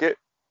you take it?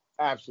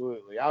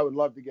 Absolutely. I would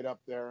love to get up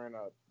there in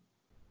a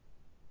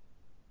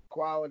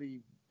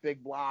quality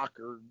big block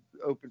or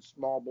open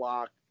small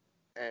block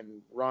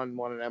and run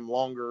one of them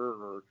longer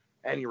or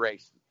any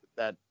race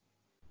that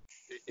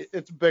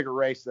it's a bigger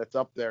race that's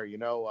up there,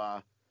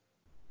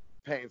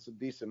 paying some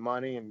decent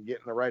money and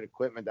getting the right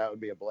equipment. That would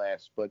be a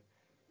blast. But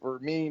for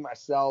me,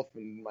 myself,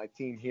 and my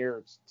team here,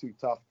 it's too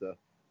tough to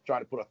try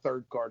to put a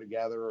third car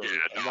together or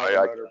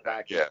another motor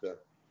package to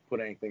put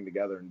anything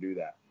together and do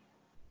that.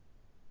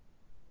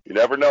 You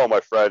never know, my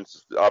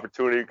friends. The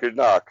opportunity could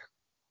knock.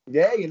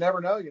 Yeah, you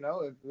never know.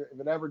 If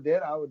it ever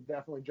did, I would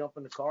definitely jump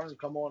in the car and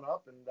come on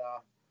up and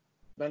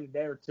spend a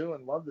day or two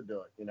and love to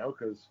do it,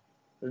 because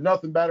there's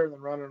nothing better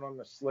than running on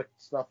the slick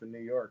stuff in New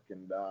York.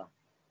 And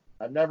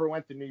I've never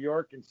went to New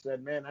York and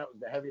said, man, that was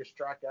the heaviest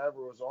track I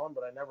ever was on,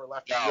 but I never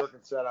left New York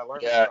and said I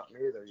learned something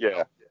either.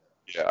 Yeah,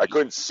 I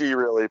couldn't see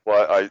really,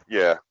 but But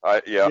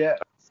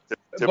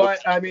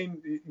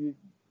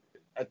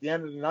at the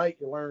end of the night,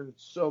 you learn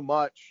so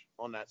much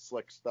on that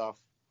slick stuff.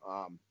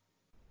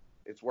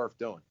 It's worth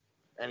doing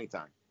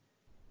anytime.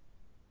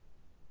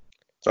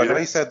 So I know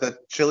you said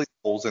that Chili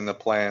Bowl's in the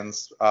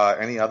plans.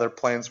 Any other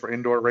plans for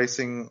indoor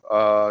racing,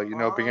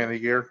 beginning of the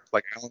year,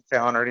 like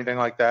Allentown or anything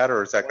like that,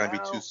 or is that going to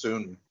be too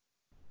soon?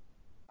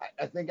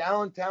 I think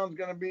Allentown's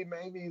going to be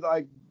maybe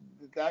like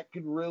that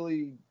could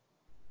really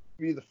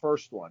be the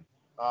first one.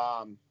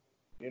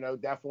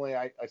 Definitely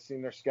I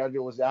seen their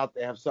schedule was out.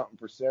 They have something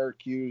for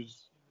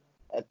Syracuse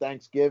at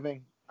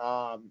Thanksgiving.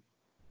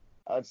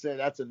 I'd say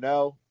that's a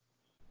no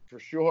for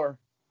sure.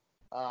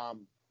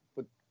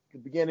 But the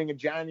beginning of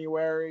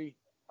January,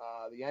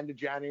 the end of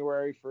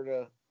January for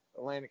the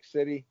Atlantic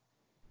City,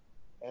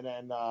 and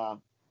then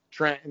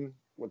Trenton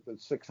with the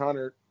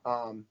 600.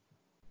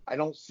 I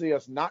don't see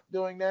us not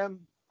doing them.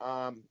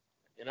 I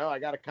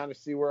got to kind of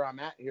see where I'm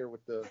at here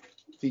with the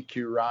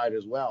TQ ride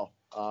as well.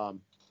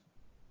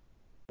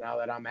 Now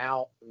that I'm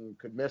out and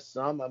could miss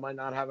some, I might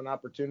not have an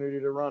opportunity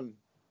to run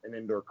an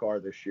indoor car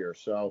this year.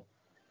 So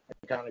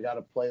I kind of got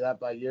to play that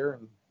by ear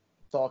and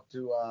talk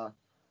to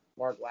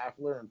Mark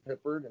Laffler and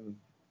Pippard and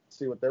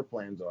see what their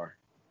plans are.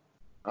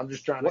 I'm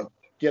just trying to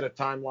get a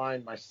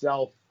timeline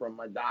myself from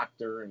my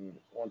doctor, and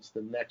once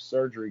the next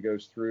surgery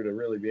goes through, to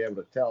really be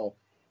able to tell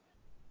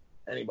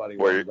anybody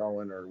where I'm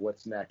going or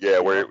what's next. Yeah,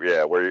 where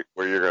you're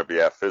going to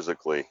be at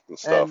physically and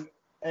stuff. And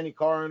any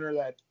car owner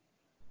that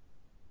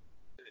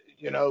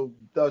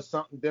does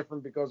something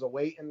different because of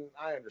weight, and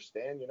I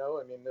understand.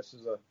 This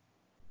is a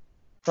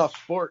tough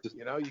sport.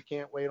 You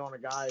can't wait on a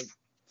guy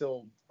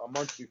till a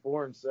month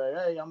before and say,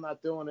 "Hey, I'm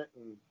not doing it,"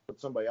 and put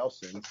somebody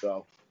else in.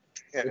 So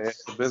yeah,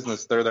 it's the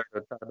business. They're there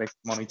to try to make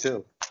money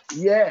too.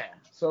 Yeah,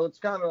 so it's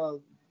we're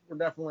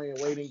definitely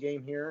a waiting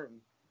game here, and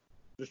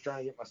just trying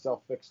to get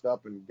myself fixed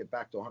up and get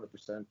back to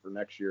 100% for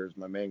next year is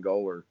my main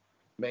goal. Or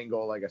main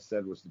goal, like I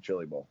said, was the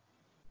Chili Bowl.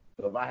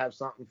 So if I have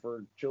something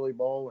for Chili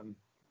Bowl and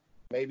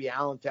maybe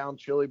Allentown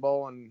Chili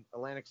Bowl in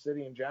Atlantic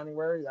City in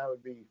January, that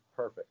would be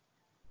perfect.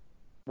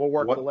 We'll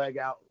work the leg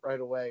out right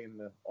away in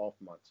the off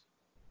months.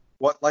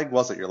 What leg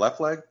was it? Your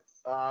left leg?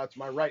 It's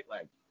my right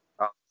leg.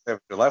 If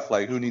your left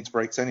leg, who needs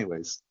brakes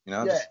anyways?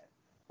 Yeah.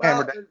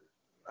 Well,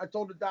 I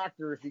told the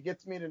doctor if he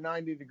gets me to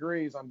 90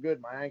 degrees, I'm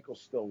good. My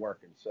ankle's still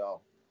working.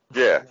 So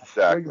yeah,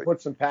 exactly. We can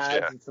put some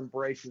pads and some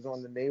braces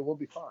on the knee. We'll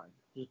be fine.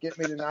 Just get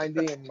me to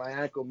 90 and my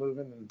ankle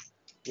moving, and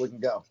we can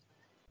go.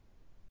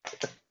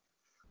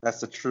 That's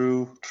the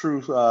true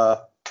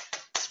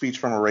speech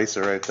from a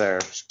racer right there.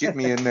 Just get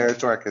me in there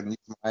so I can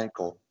use my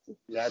ankle.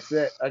 That's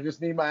it. I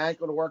just need my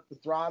ankle to work the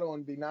throttle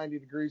and be 90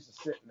 degrees to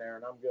sitting there,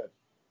 and I'm good.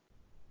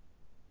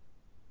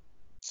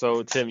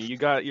 So Tim, you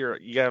got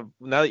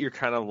now that you're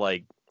kind of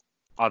like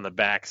on the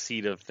back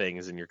seat of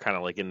things and you're kind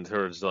of like in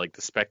towards like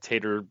the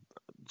spectator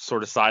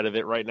sort of side of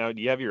it right now,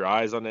 do you have your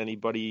eyes on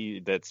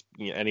anybody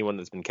anyone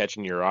that's been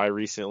catching your eye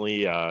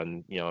recently,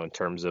 in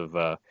terms of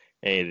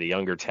any of the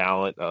younger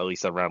talent, at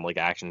least around like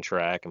Action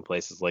Track and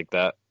places like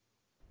that?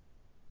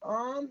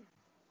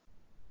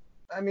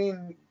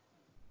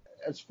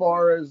 As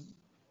far as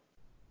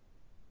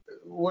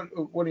what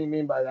do you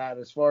mean by that?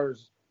 As far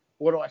as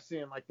what do I see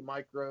in like the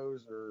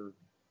micros or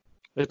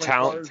the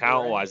talent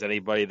wise,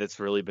 anybody that's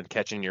really been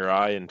catching your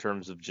eye in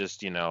terms of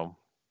just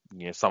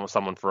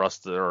someone for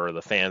us or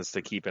the fans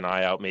to keep an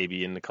eye out.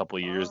 Maybe in a couple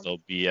of years they'll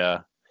be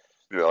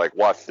like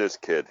watch this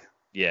kid.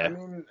 Yeah.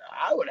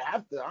 I would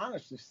have to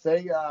honestly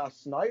say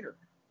Snyder,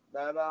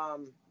 that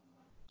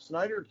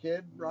Snyder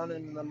kid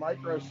running the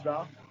micro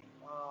stuff.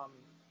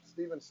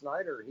 Steven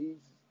Snyder, he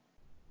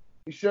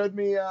showed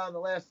me the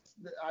last.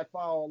 I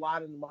follow a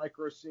lot in the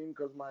micro scene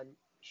because of my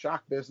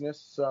shock business.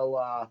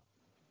 So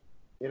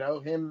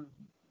him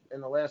in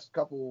the last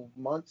couple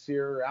months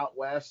here out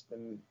west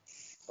and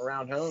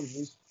around home,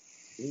 he's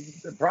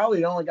probably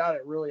the only guy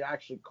that really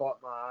actually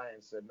caught my eye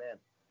and said, "Man,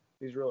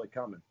 he's really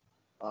coming."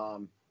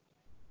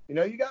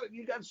 You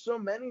got so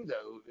many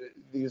though.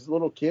 These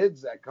little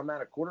kids that come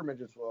out of quarter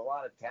midgets with a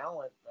lot of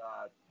talent.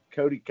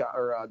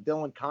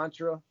 Dylan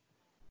Contra,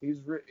 he's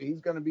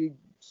going to be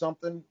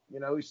something.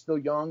 He's still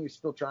young. He's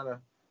still trying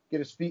to get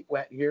his feet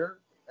wet here.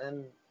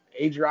 And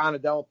Adriana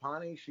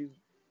Delapani, she's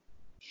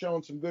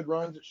showing some good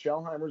runs at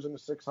Shellheimers in the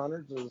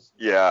 600s.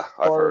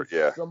 I've heard.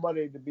 Yeah,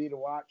 somebody to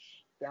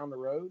watch down the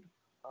road.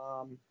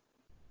 Other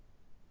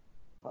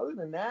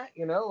than that,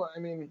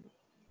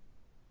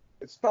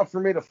 it's tough for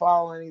me to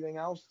follow anything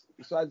else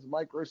besides the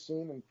micro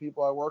scene and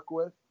people I work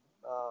with.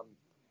 A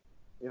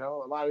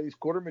lot of these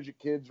quarter midget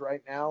kids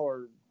right now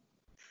are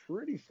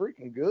pretty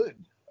freaking good.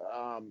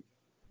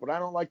 But I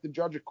don't like to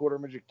judge a quarter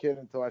midget kid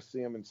until I see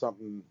him in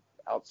something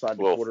outside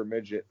the quarter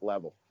midget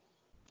level.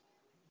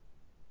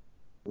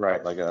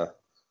 Right, like a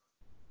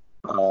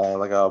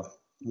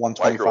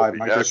 125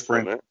 micro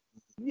sprint.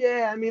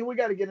 Yeah, we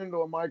got to get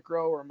into a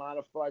micro or a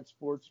modified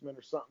sportsman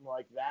or something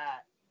like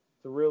that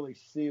to really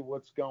see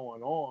what's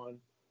going on.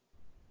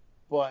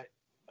 But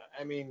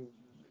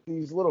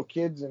these little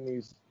kids in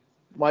these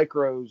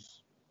micros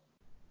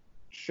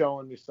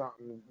showing me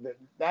something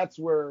that's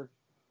where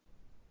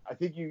I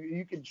think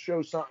you could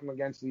show something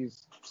against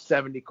these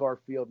 70 car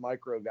field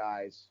micro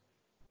guys.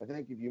 I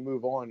think if you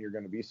move on, you're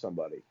going to be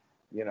somebody,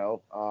 but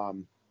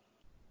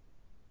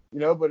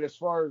as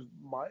far as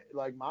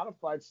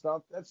modified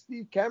stuff, that's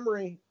Steve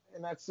Kemery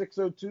in that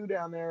 602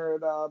 down there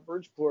at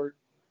Bridgeport.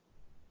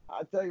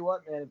 I tell you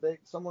what, man, if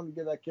someone would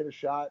give that kid a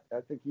shot,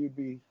 I think he'd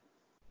be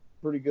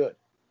pretty good.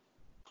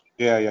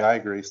 Yeah, I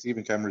agree.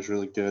 Stephen Kemery's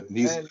really good.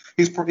 And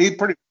he's pretty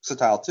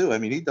versatile too.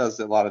 He does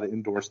a lot of the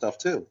indoor stuff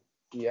too.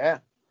 Yeah,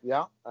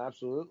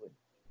 absolutely.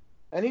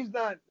 And he's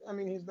not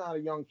a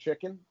young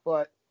chicken,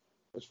 but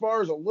as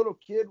far as a little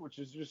kid, which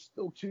is just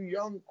still too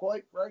young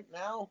quite right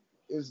now,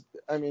 you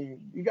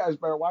guys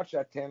better watch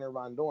that Tanner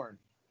Von Dorn.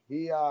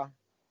 He's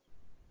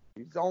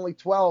only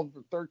 12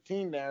 or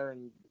 13 there,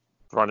 and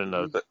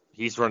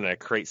He's running a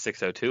crate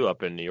 602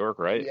 up in New York,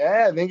 right?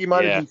 Yeah, I think he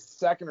might be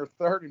second or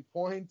third in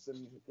points,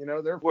 and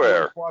they're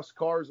 4+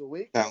 cars a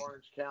week in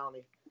Orange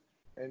County,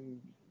 and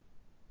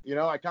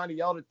I kind of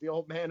yelled at the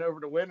old man over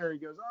the winter. He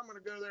goes, "I'm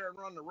going to go there and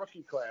run the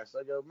rookie class."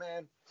 I go,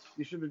 "Man,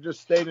 you should have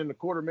just stayed in the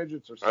quarter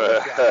midgets or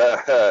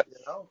something."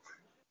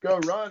 Go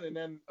run, and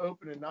then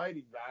opening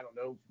night, I don't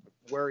know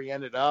where he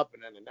ended up,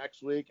 and then the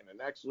next week, and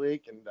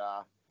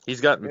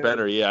he's gotten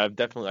better. Yeah,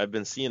 I've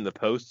been seeing the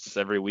posts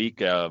every week.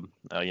 The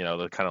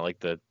kind of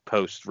like the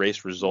post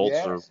race results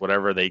or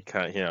whatever they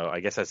kind of, I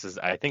guess that's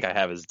I think I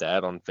have his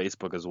dad on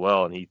Facebook as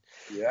well, and he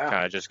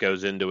kind of just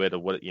goes into it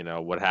of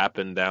what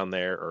happened down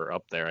there or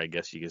up there, I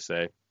guess you could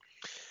say.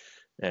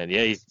 And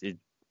yeah, he's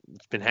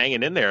been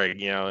hanging in there,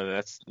 and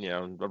that's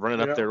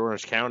running up there to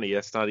Orange County.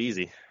 That's not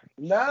easy.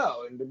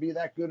 No, and to be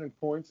that good in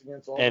points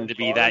against all and to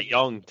be that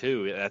young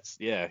too, that's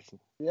Yeah,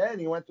 and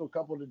he went to a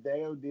couple of the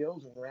Deo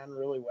deals and ran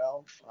really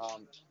well.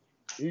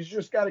 He's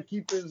just got to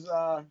keep his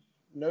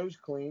nose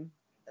clean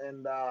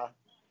and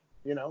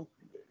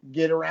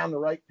get around the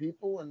right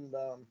people, and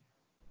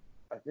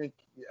I think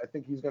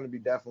he's going to be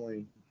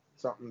definitely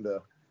something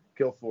to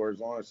kill for as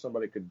long as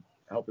somebody could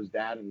help his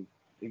dad and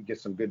he can get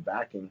some good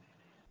backing.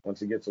 Once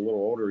he gets a little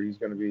older, he's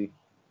going to be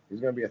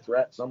a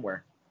threat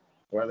somewhere,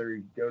 whether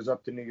he goes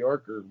up to New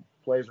York or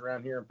plays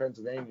around here in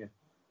Pennsylvania.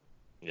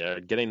 Yeah,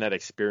 getting that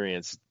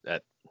experience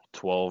at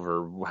 12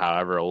 or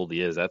however old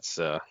he is, that's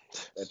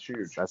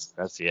huge. That's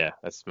massive.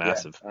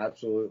 Yeah,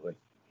 absolutely.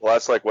 Well,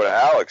 that's like what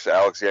Alex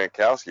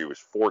Yankowski was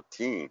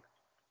 14.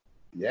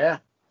 Yeah,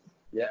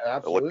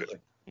 absolutely.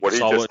 What he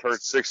just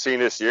turned 16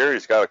 this year.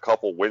 He's got a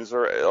couple wins.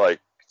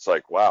 It's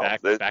like, wow,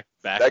 back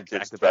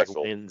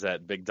wins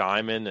at Big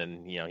Diamond,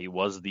 and he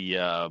was the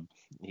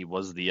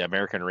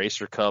American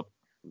Racer Cup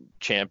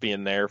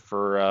champion there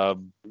for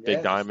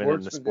Big Diamond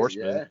in the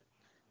Sportsman. Yeah.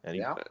 And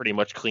he pretty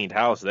much cleaned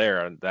house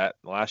there on that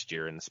last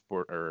year in the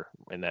sport or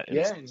in that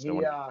instance. And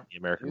the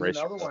American he's Racer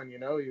another Cup. one. He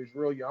was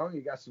real young. He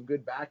got some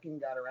good backing,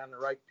 got around the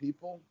right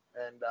people,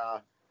 and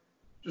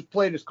just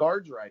played his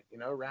cards right.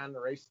 Ran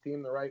the race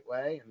team the right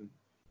way, and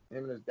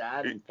him and his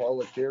dad and Paul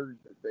Latier,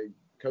 they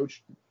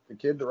coached the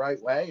kid the right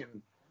way.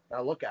 And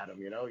now look at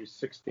him. He's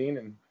 16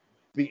 and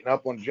beating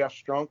up on Jeff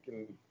Strunk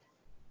and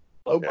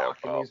Lobach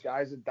and these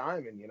guys at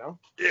Diamond.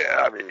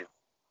 Yeah, I mean.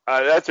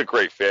 That's a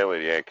great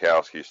family, the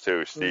Yankowskis,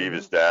 too. Steve,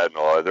 his dad, and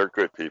all that. They're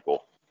good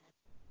people.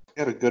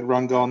 He had a good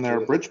run going there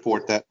at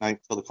Bridgeport that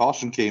night until the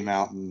caution came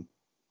out, and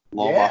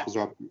Laubach was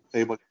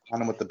able to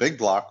find him with the big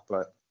block.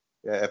 But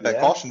if that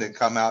caution didn't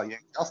come out,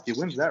 Yankowski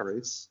wins that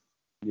race.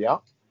 Yeah.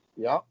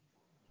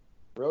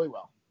 Really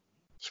well.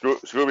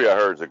 Scooby, I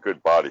heard, is a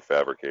good body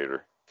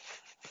fabricator.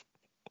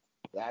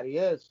 That he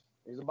is.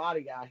 He's a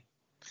body guy.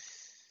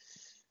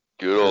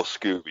 Good old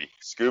Scooby.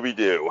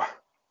 Scooby-Doo.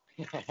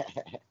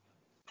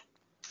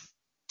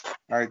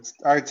 All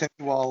right, Tim.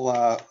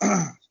 Well,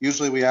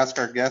 usually we ask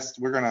our guests.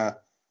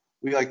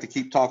 We like to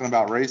keep talking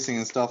about racing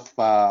and stuff.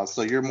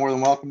 So you're more than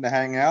welcome to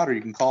hang out, or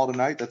you can call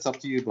tonight. That's up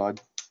to you,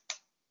 bud.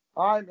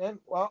 All right, man.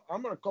 Well,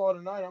 I'm gonna call it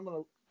a night. I'm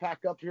gonna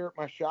pack up here at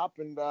my shop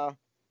and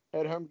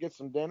head home, get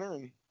some dinner,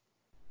 and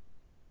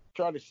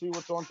try to see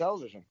what's on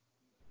television.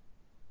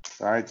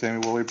 All right, Timmy.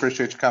 Well, we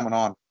appreciate you coming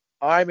on.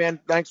 All right, man.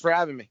 Thanks for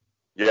having me.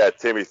 Yeah,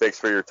 Timmy. Thanks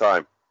for your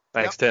time.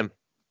 Thanks, Tim.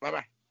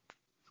 Bye-bye.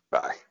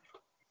 Bye.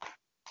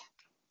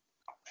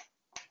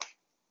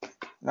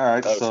 All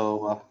right, that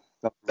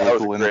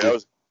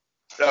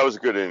was a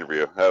good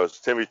interview.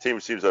 Timmy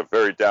seems a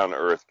very down to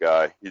earth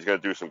guy. He's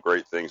going to do some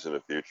great things in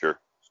the future.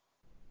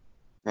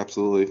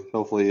 Absolutely.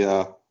 Hopefully,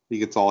 he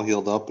gets all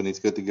healed up and he's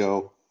good to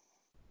go.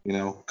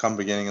 Come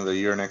beginning of the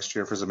year next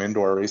year for some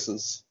indoor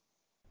races.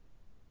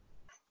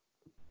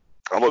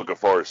 I'm looking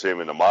forward to seeing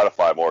him in the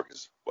modified more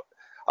because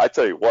I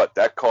tell you what,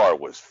 that car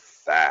was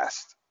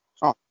fast.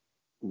 Oh,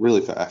 really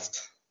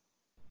fast.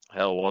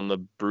 Hell, won the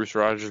Bruce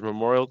Rogers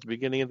Memorial at the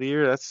beginning of the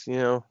year. That's,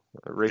 a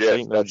race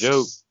ain't no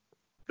joke.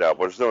 Yeah, but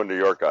there's no New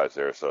York guys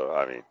there, so,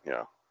 I mean,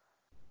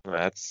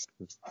 That's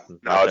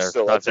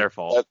not their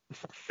fault.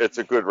 It's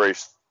a good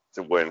race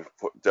to win.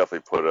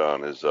 Definitely put it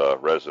on his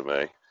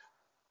resume.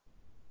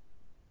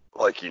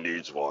 Like he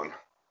needs one.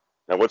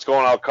 Now, what's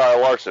going on with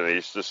Kyle Larson?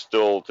 He's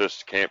still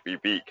can't be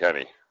beat, can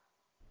he?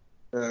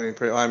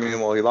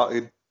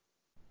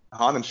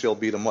 Honnenshield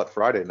beat him,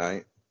 Friday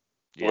night?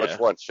 Yeah. Which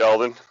one,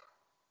 Sheldon?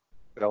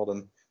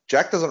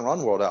 Jack doesn't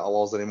run World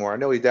Outlaws anymore. I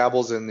know he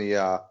dabbles in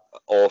the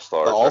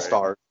All-Stars.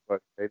 Right?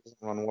 But he doesn't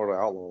run World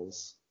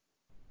Outlaws.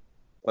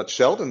 But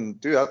Sheldon,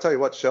 dude, I'll tell you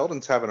what,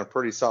 Sheldon's having a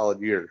pretty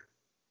solid year.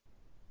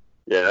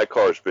 Yeah, that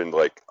car's been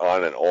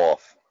on and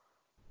off.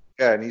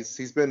 Yeah, and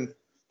he's been,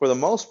 for the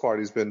most part,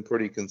 he's been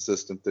pretty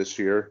consistent this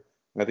year.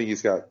 I think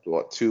he's got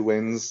 2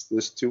 wins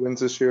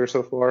this year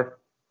so far.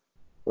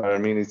 But I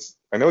mean,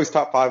 I know he's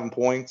top 5 in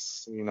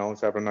points.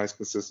 He's having a nice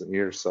consistent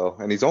year. So,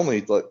 and he's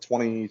only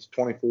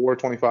 24,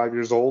 25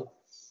 years old.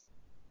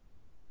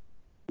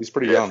 He's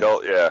pretty young.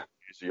 Yeah,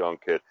 he's a young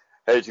kid.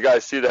 Hey, did you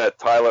guys see that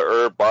Tyler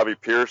Erb, Bobby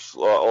Pierce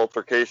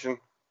altercation?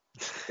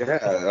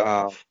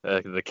 Yeah.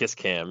 The kiss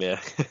cam, yeah.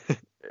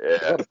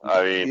 Yeah,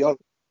 I mean,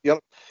 Yep.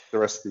 The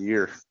rest of the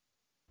year.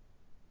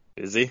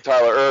 Is he?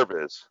 Tyler Erb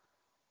is.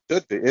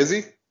 Should be. Is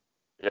he?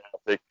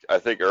 Yeah, I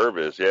think Erb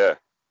is. Yeah.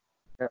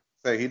 Yeah.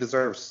 Say he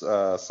deserves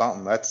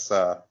something. That's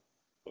Well,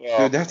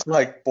 dude. That's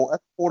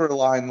that's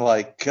borderline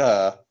like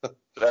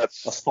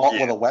that's assault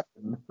with a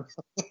weapon.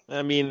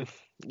 I mean,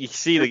 you can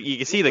see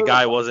the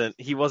guy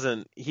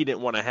he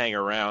didn't want to hang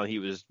around. He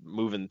was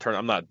moving turn.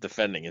 I'm not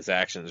defending his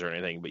actions or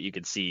anything, but you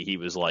could see he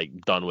was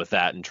like done with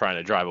that and trying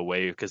to drive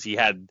away because he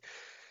had,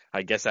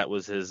 I guess that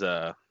was his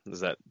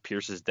was that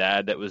Pierce's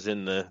dad that was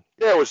in the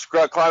Yeah, was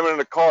climbing in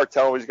the car,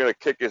 telling him he's gonna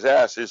kick his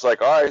ass. He's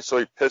like, all right, so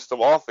he pissed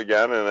him off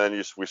again, and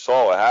then we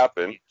saw what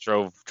happened.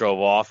 drove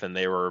off, and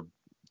they were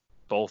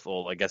both.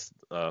 Well, I guess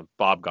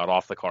Bob got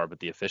off the car, but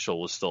the official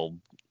was still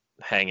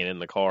hanging in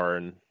the car,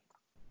 and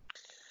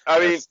I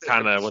mean,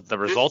 kind of what the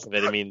result of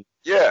it. I mean,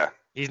 yeah,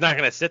 he's not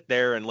going to sit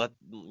there and let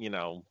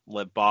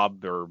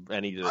Bob or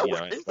any I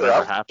wouldn't either.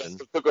 whatever I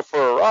happened. took it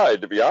for a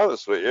ride, to be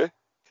honest with you.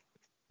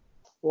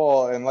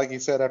 Well, and like he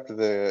said after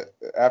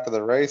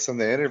the race in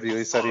the interview,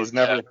 he said he's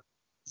never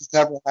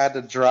had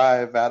to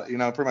drive out,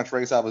 pretty much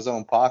race out of his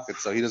own pocket,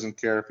 so he doesn't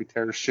care if he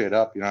tears shit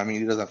up. You know what I mean?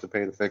 He doesn't have to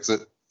pay to fix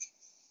it.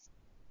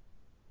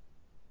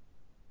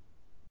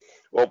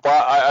 Well,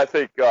 I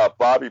think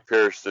Bobby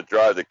Pierce to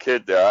drive the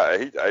kid there,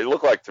 he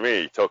looked like to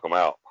me he took him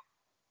out.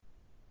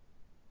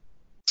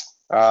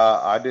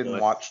 I didn't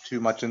watch too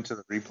much into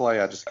the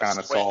replay. I just kind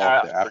of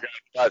saw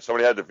it.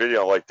 Somebody had the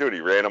video. I'm like, dude,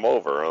 he ran him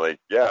over. I'm like,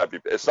 yeah,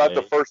 it's not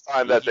the first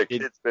time that the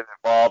kid's been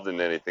involved in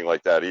anything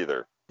like that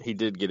either. He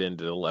did get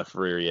into the left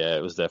rear. Yeah,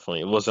 it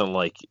wasn't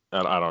like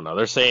I don't know.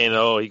 They're saying,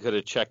 oh, he could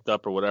have checked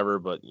up or whatever,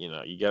 but you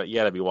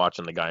got to be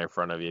watching the guy in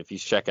front of you. If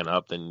he's checking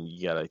up, then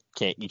you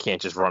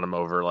can't just run him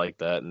over like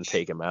that and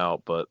take him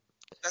out. But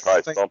that's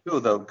the thing too,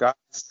 though.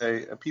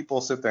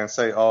 People sit there and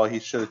say, oh, he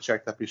should have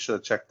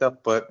checked up,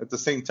 but at the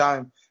same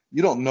time,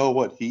 you don't know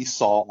what he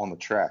saw on the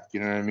track. You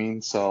know what I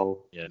mean?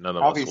 So yeah, none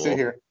of how us can you sit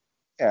here?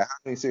 Yeah, how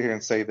can you sit here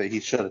and say that he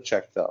should have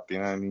checked up? You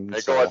know what I mean?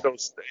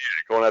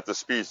 Going at the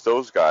speeds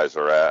those guys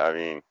are at. I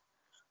mean,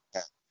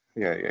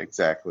 yeah,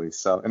 exactly.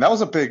 So, and that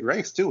was a big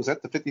race too. Was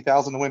that the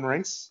 50,000 to win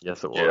race?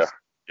 Yes, it was. Yeah,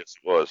 yes,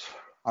 it was.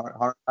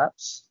 100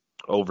 laps.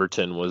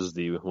 Overton was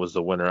the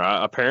winner.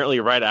 Apparently,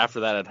 right after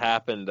that had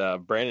happened,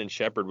 Brandon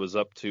Shepherd was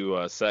up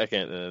to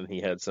second, and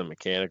he had some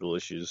mechanical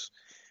issues.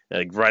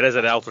 Like right as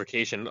that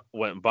altercation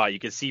went by, you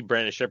could see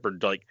Brandon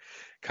Shepherd like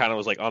kind of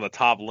was like on the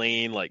top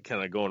lane, like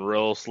kind of going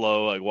real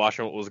slow, like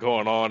watching what was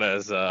going on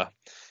as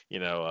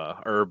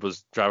Herb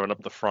was driving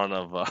up the front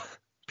of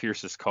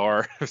Pierce's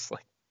car. It was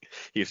like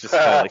he was just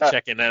kind of like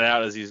checking that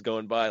out as he was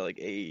going by, like,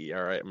 hey,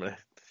 all right, I'm gonna.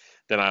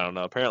 Then I don't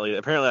know. Apparently,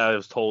 I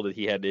was told that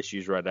he had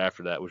issues right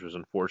after that, which was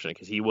unfortunate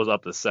because he was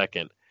up to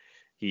second.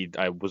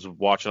 I was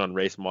watching on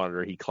Race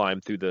Monitor. He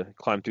climbed through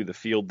the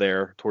field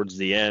there towards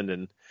the end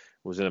and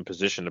was in a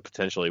position to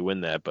potentially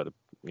win that, but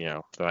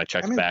then I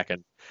checked back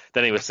and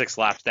then he was 6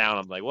 laps down.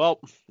 I'm like,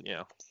 well,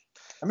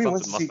 I mean,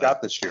 what's he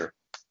got this year?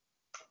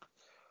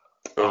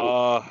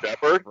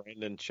 Shepherd?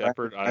 Brandon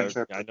Shepherd.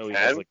 I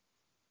know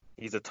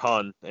he's a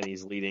ton, and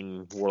he's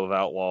leading World of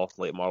Outlaw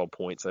late model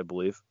points, I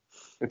believe.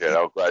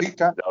 Yeah,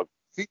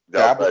 he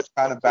dabbles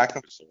kind of back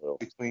and forth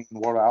between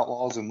World of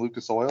Outlaws and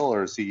Lucas Oil,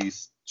 or is he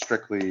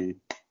strictly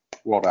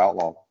World of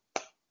Outlaw?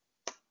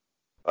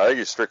 I think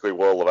he's strictly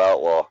World of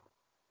Outlaw.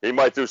 He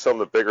might do some of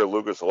the bigger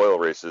Lucas Oil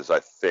races,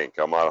 I think.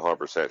 I'm not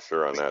 100%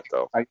 sure on that,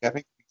 though. I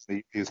think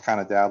he was kind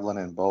of dabbling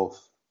in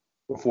both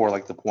before,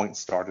 like, the points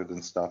started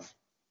and stuff.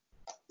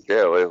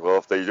 Yeah, well,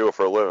 if they do it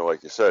for a living,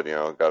 like you said,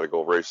 got to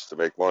go race to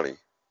make money.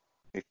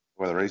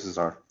 Where the races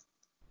are.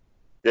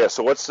 Yeah,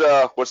 so what's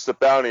the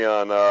bounty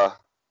on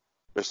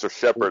Mr.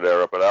 Shepherd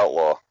there up at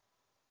Outlaw?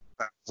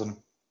 1,000.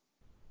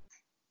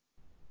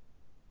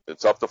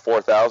 It's up to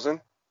 4,000?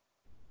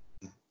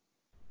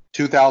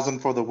 2,000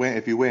 for the win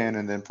if you win,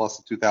 and then plus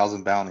the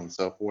 2,000 bounty,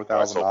 so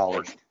 $4,000.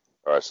 All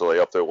right, so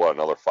they up to what,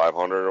 another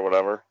 500 or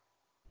whatever?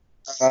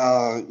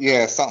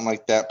 Yeah, something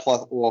like that.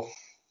 Plus,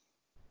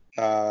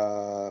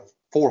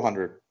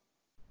 400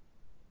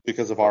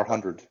 because of our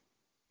 100.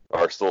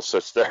 Our still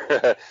sits there.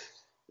 Yeah.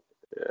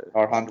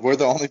 Our 100. We're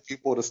the only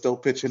people to still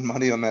pitch in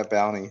money on that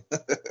bounty.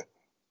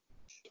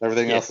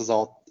 Everything else is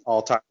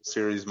all time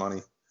series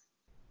money.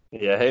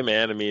 Yeah, hey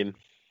man, I mean,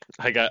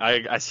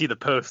 I see the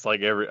post I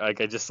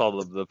just saw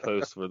the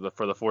post for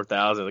the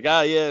 4,000, like,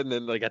 yeah, and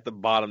then like at the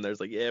bottom there's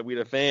like, yeah, we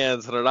the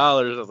fans, $100.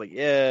 I was like,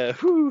 yeah,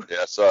 whew.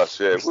 Yeah, it's us,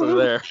 yeah, we're still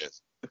there.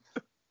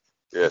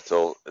 Yeah,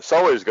 so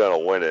somebody's gonna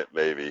win it,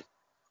 maybe.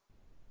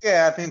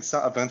 Yeah, I think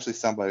eventually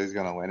somebody's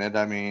gonna win it.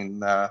 I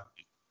mean,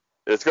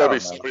 it's gonna be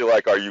somebody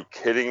like, are you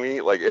kidding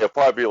me? Like it'll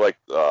probably be like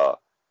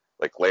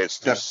Lance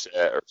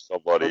Doucette or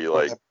somebody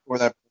or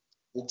that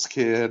Bolts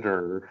kid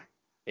or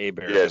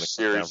Bear.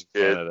 Series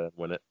kid. And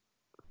win it.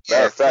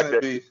 Matter of fact,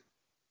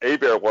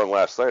 Bear won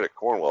last night at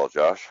Cornwall,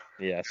 Josh.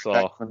 Yeah, I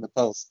saw. From the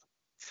post.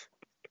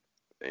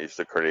 He's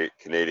the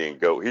Canadian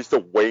GOAT. He's the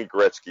Wayne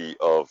Gretzky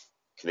of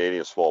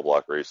Canadian small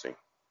block racing.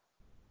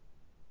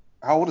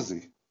 How old is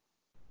he?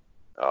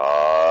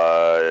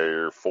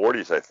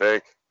 40s, I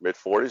think.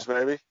 Mid-40s,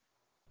 maybe.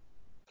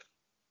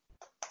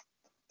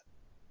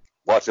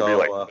 Watch it be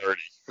like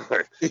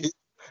 30.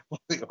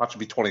 Watch it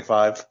be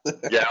 25.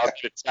 Yeah, I'll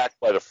get attacked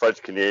by the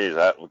French Canadians.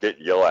 I'll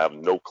get yelled. I have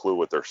no clue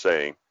what they're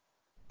saying.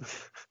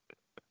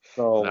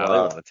 So No, they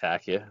won't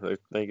attack you.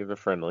 They're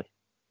friendly.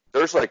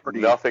 There's like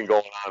nothing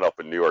going on up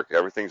in New York.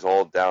 Everything's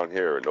all down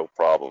here, no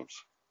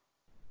problems.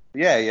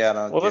 Yeah.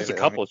 No, Well, there's a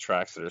couple of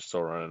tracks that are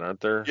still running, aren't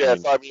there? Yeah,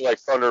 I mean like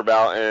Thunder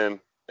Mountain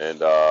and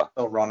still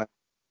running.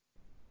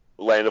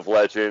 Land of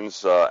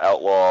Legends,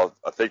 Outlaw.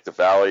 I think the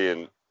Valley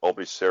and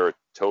Obi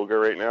Saratoga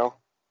right now.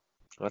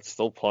 That's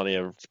still plenty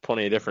of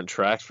different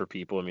tracks for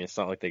people. I mean, it's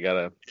not like they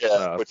gotta.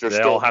 But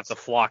they all have to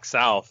flock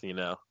south,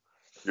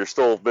 You're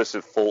still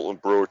missing Fulton,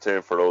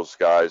 Brewerton for those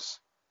guys.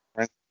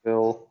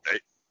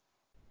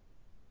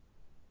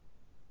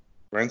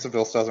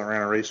 Ransomville still hasn't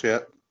ran a race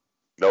yet.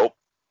 Nope.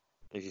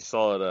 If you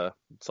saw it,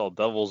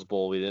 Devil's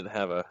Bowl, we didn't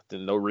have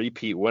no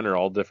repeat winner,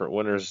 all different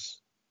winners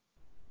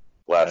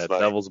last night.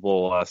 Devil's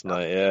Bowl last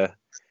night, yeah.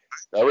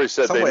 Everybody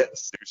said they need to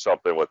do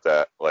something with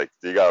that. Like,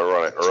 you got to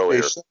run it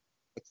earlier.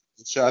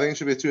 I think it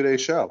should be a 2-day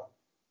show.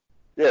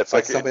 Yeah, it's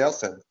like somebody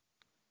else said.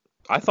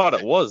 I thought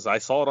it was. I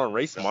saw it on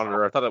Race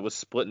Monitor. I thought it was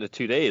split into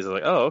 2 days. I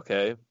was like, oh,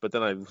 okay. But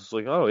then I was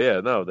like, oh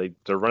yeah, no,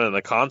 they're running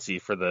a consi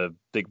for the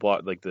big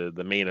block, like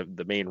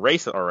the main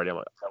race already. I'm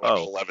like,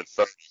 oh,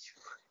 11:30.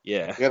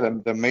 Yeah. Yeah,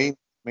 the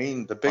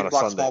big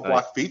block, small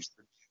block feature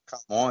come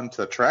on to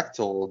the track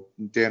till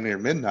damn near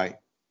midnight.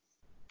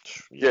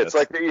 Yeah, it's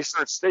like the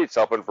Eastern States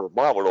up in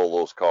Vermont with all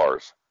those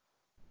cars.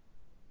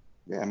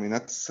 Yeah, I mean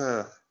that's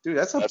a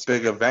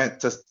big event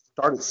to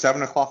start at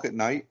 7:00 at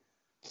night.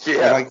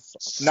 Yeah, like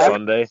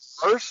Sunday.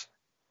 First?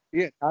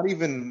 Yeah, not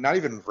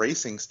even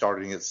racing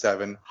starting at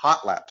 7.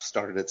 Hot laps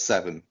started at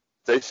 7.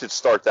 They should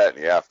start that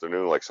in the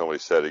afternoon, like somebody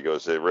said. He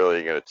goes, it really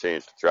ain't gonna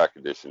change the track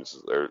conditions.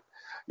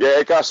 Yeah,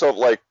 it got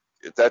something like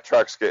that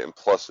track's getting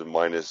plus and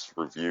minus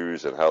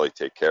reviews and how they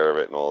take care of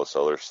it and all this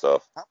other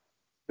stuff. How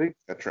big is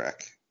that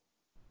track?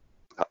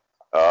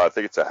 I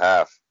think it's a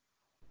half.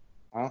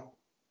 Huh?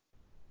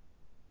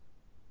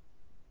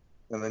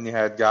 And then you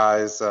had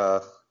guys,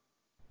 you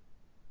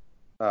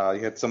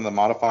had some of the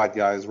modified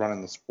guys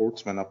running the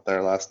Sportsman up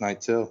there last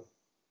night too.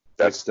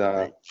 That's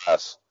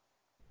yes.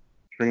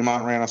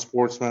 Tremont ran a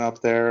Sportsman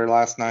up there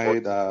last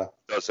night.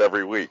 Does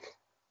every week.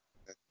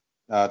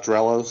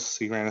 Drelos,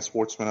 he ran a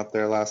Sportsman up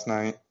there last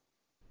night.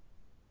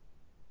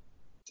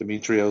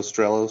 Demetrios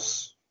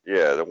Drelos.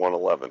 Yeah, the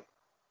 111.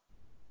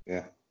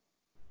 Yeah.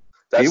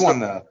 He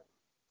won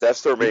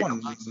That's their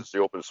main license, the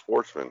Open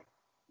Sportsman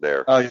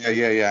there. Oh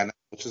yeah,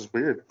 which is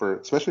weird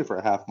especially for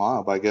a half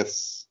mile. But I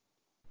guess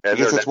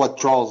that's what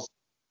draws.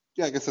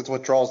 Yeah, I guess that's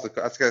what draws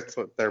that's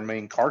what their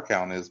main car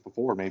count is.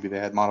 Before maybe they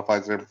had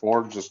modifieds there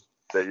before, just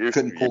they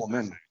couldn't pull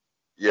them in.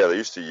 Yeah, they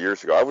used to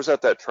years ago. I was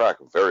at that track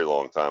a very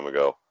long time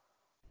ago.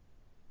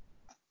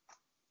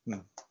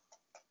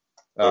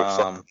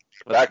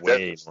 Back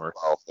then,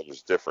 it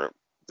was different.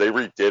 They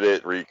redid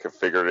it,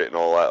 reconfigured it, and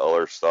all that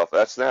other stuff.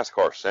 That's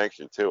NASCAR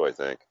sanctioned too, I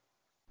think.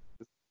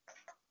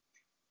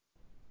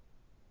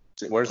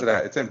 Where's it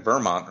at? It's in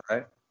Vermont,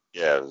 right?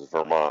 Yeah, it's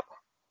Vermont.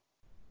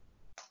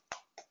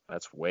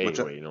 That's way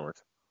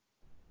north.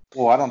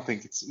 Well, I don't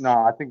think it's.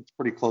 No, I think it's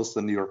pretty close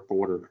to the New York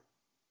border.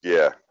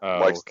 Yeah.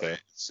 Oh, okay.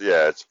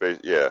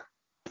 Yeah.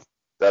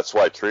 That's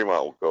why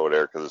Tremont will go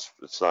there because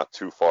it's not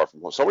too far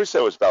from home. Somebody said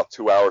it was about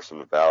 2 hours from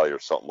the Valley or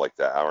something like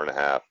that, hour and a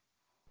half.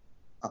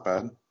 Not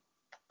bad.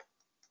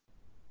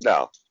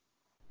 No.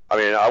 I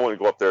mean, I wouldn't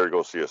go up there to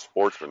go see a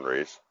Sportsman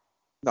race.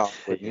 No.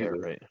 Yeah,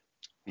 right.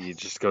 You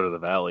just go to the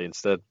Valley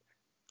instead.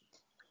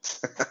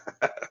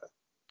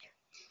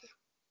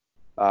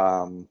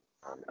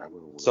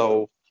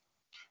 So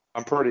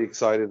I'm pretty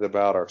excited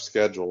about our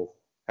schedule,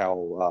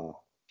 how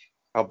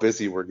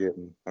busy we're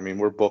getting. I mean,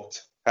 we're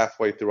booked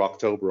halfway through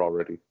October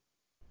already.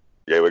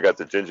 Yeah, we got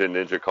the Ginger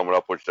Ninja coming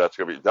up, which that's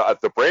going to be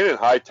the Brandon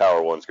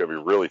Hightower one's going to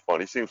be really fun.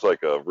 He seems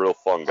like a real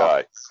fun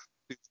guy.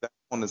 That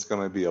one is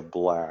going to be a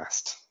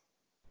blast.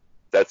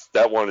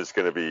 That one is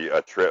going to be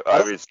a trip.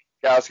 I mean,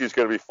 Kowski's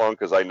going to be fun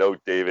because I know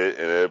David,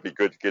 and it'd be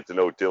good to get to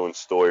know Dylan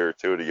Stoyer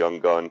too, the young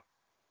gun.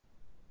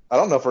 I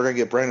don't know if we're going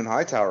to get Brandon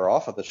Hightower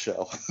off of the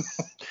show.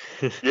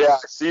 Yeah, I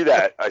see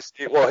that.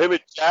 Well, him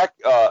and Jack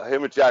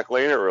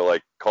Lehner were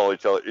like calling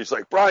each other. He's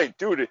like, Brian,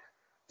 dude,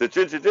 the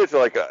Ginger Ninja,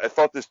 like, I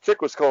thought this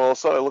chick was calling. All of a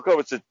sudden, I look up,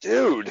 it's a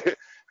dude.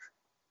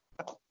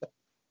 I'm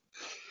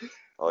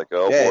like,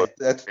 oh boy,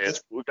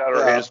 we got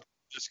our hands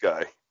this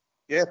guy.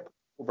 Yeah,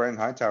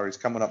 Brandon Hightower, he's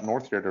coming up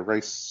north here to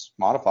race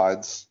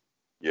modifieds.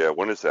 Yeah,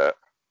 when is that?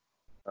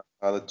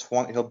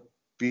 He'll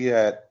be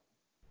at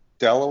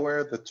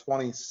Delaware the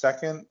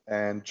 22nd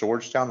and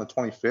Georgetown the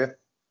 25th.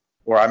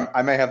 Or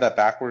I may have that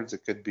backwards.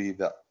 It could be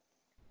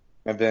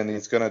and then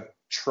he's going to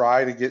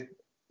try to get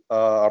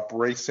a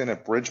race in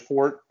at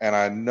Bridgeport. And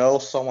I know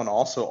someone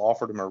also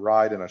offered him a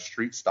ride in a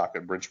street stock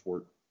at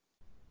Bridgeport.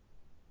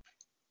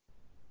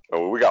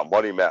 Oh, we got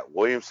Money Matt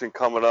Williamson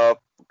coming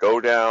up.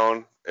 Go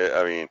down.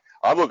 I mean,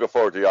 I'm looking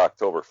forward to the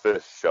October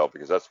 5th show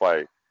because that's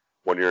my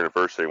 1-year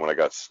anniversary when I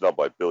got snubbed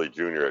by Billy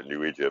Jr. at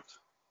New Egypt.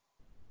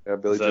 Yeah,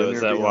 Billy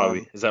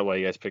Jr. Is that why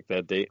you guys picked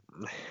that date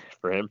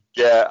for him.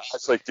 Yeah,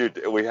 it's like,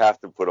 dude, we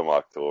have to put him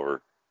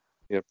October.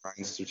 Yeah,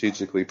 Brian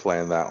strategically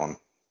planned that one.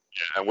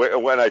 Yeah,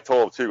 and when I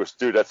told him too, he goes,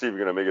 dude, that's even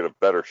gonna make it a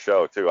better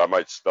show too. I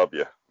might snub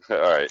you. All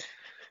right.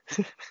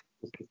 I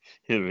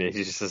mean,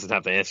 he just doesn't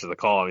have to answer the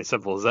call. I mean,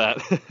 simple as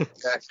that.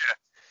 Yeah.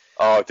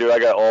 Oh, dude, I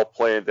got all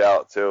planned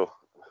out too.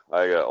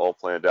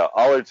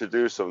 I'll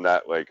introduce him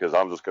that way because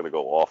I'm just gonna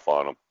go off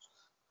on him.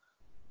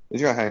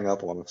 He's gonna hang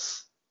up on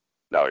us.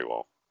 No, he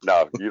won't.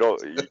 No, you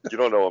don't. You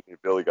don't know what me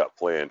and Billy got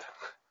planned.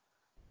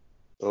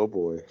 Oh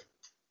boy.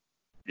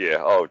 Yeah.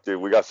 Oh,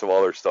 dude, we got some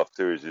other stuff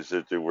too. He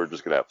said, dude, we're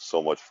just gonna have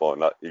so much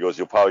fun. He goes,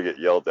 you'll probably get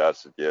yelled at. I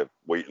said, yeah,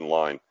 wait in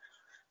line.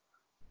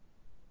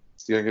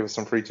 Is he gonna give us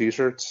some free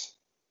T-shirts?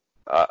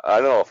 I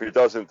don't know. If he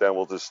doesn't, then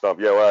we'll just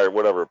snub. Yeah, well, all right,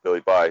 whatever, Billy.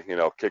 Bye.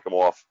 Kick him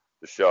off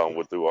the show and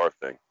we'll do our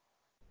thing.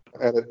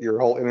 Edit your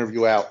whole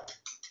interview out.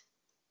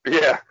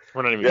 Yeah.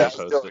 We're not even going to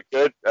post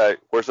it. Good.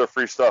 Where's our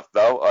free stuff,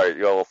 though? All right.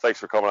 Well, thanks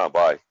for coming on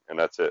by, and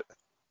that's it.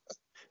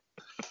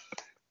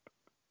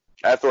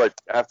 After I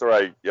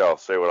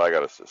say what I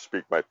got to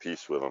speak my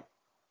piece with him.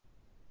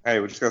 Hey,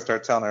 we're just gonna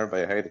start telling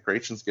everybody, hey, the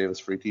Creations gave us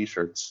free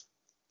T-shirts.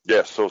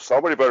 Yeah. So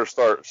somebody better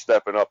start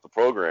stepping up the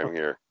program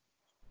here.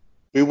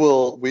 We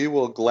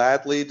will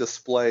gladly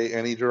display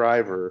any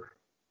driver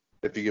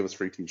if you give us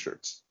free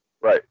T-shirts.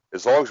 Right.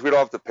 As long as we don't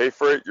have to pay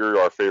for it, you're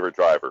our favorite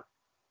driver.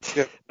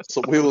 Yeah.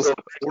 So we will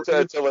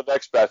until the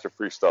next batch of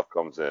free stuff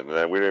comes in, and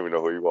then we don't even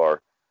know who you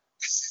are.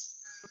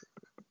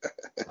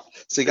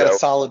 So you got a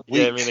solid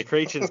week. Yeah, I mean, the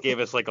Creations gave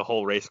us like a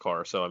whole race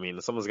car, so I mean,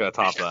 someone's got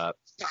to top that.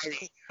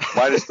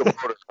 Minus the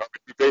motor.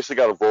 We basically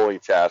got a rolling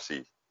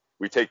chassis.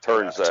 We take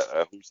turns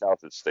at whose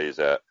house it stays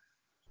at.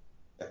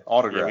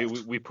 Autograph.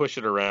 Yeah, we push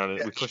it around.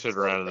 We push it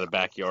around in the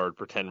backyard,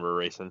 pretend we're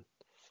racing.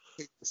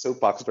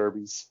 Soapbox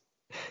derbies.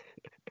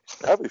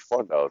 That'd be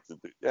fun, though.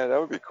 Yeah, that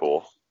would be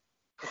cool.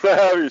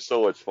 That would be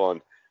so much fun.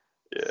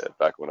 Yeah,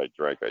 back when I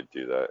drank, I'd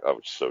do that. I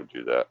would so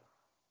do that.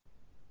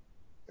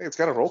 Hey, it's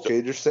got a roll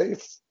cage. You're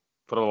safe.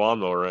 Put a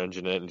lawnmower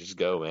engine in it and just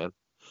go, man.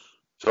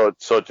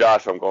 So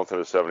Josh, I'm going to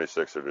the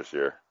 76er this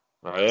year.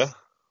 Oh, yeah?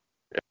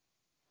 Yeah.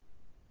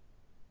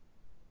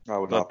 I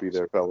would not be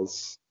there,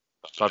 fellas.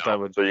 Thought that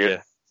would.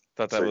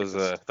 Thought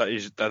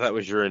that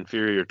was your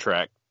inferior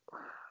track.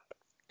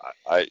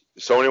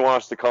 Sony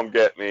wants to come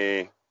get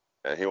me,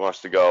 and he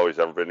wants to go. He's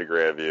never been to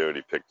Grandview, and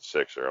he picked the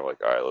Sixer. I'm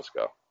like, all right, let's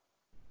go.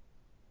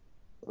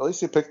 At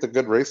least you picked a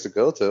good race to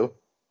go to.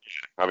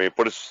 I mean,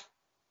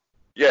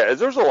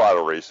 there's a lot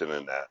of racing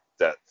in that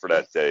for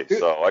that day. Dude.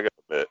 So I got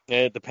to admit. Yeah,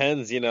 it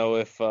depends, if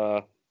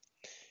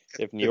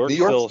New York's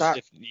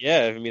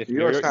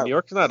New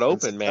York's not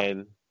open,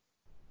 man.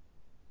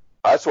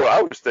 That's what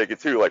I was thinking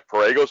too. Like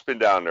Parego's been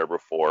down there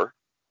before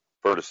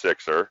for the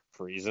Sixer.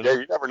 Freezing. Yeah,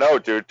 you never know,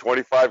 dude.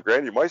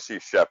 $25,000, you might see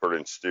Shepard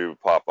and Stu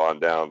pop on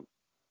down.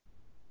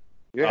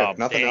 Yeah,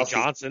 nothing else.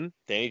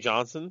 Danny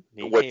Johnson.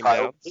 With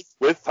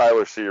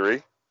Tyler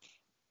Seary.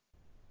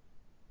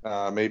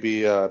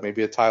 Maybe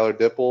a Tyler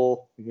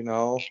Dipple,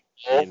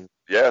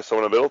 Yeah, some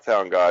of the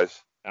Middletown guys.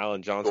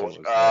 Alan Johnson. We're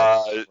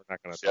not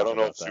going to. I don't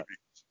know if Zuby.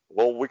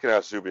 Well, we can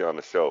ask Zuby on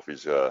the show if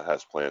he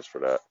has plans for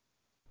that.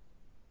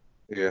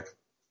 Yeah.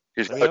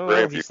 He's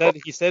got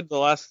he said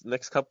the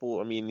next couple.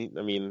 I mean,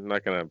 I'm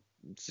not gonna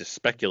just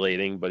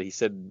speculating, but he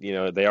said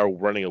they are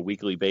running a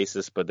weekly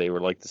basis, but they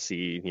would like to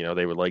see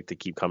they would like to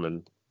keep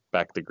coming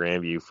back to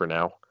Grandview for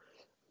now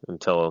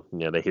until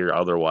they hear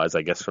otherwise.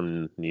 I guess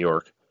from New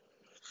York.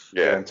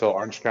 Yeah, until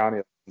Orange County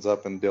opens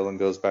up and Dylan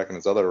goes back in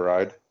his other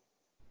ride.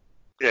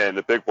 Yeah, in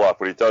the big block,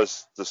 but he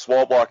does the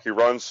small block. He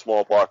runs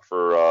small block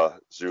for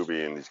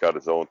Zuby, and he's got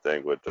his own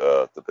thing with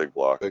the big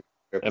block.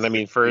 And I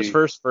mean, for his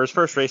first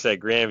race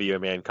at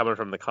Grandview, man, coming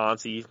from the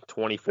Concy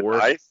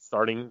 24th,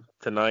 starting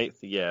tonight,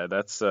 yeah,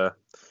 that's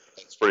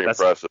pretty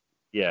impressive.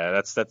 Yeah,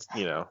 that's Do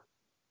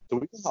we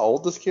know how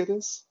old this kid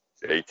is?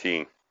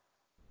 18.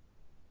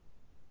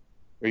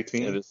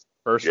 18. Yeah, his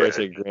first race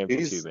at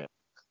Grandview too, man.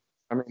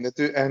 I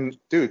mean,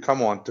 dude,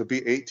 come on, to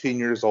be 18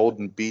 years old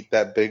and beat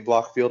that big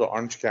block field at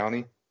Orange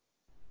County.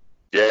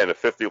 Yeah, and a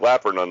 50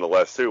 lapper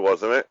nonetheless too,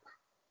 wasn't it?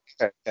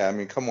 Yeah, I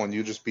mean, come on,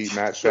 you just beat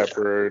Matt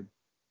Shepard.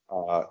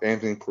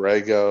 Anthony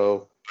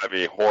Parego. I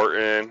mean,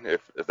 Horton,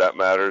 if that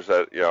matters.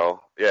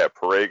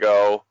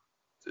 Parego,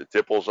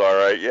 Dipple's all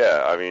right.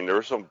 Yeah, I mean, there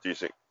was some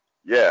decent.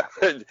 Yeah,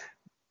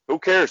 who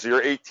cares?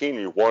 You're 18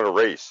 and you won a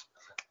race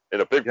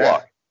in a big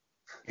block.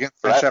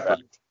 Against Matt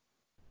Shepard.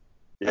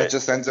 Yeah. That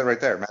just ends it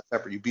right there. Matt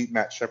Shepard. You beat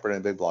Matt Shepard in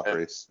a big block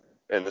race.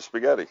 And the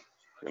spaghetti.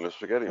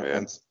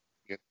 Man.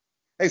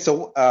 Hey,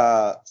 so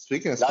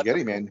speaking of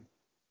spaghetti, man,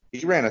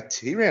 he ran a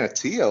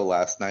TO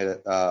last night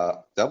at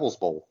Devil's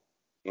Bowl.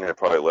 Yeah,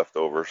 probably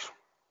leftovers.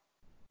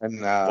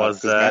 And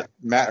was that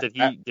Matt? Did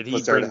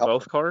he bring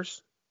both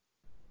cars?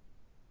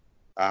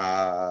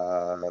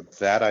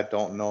 That I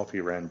don't know if he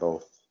ran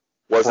both.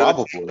 Was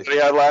probably it what he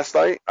had last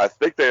night? I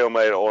think they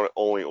might have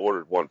only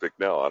ordered one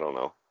Bicknell. I don't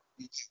know.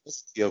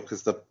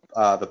 Because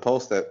the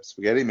post that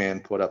Spaghetti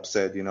Man put up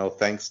said,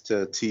 thanks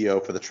to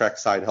T.O. for the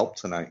trackside help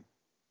tonight.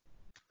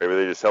 Maybe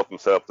they just helped him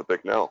set up the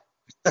Bicknell.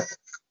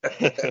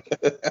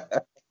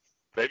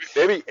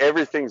 Maybe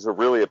everything's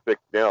really a big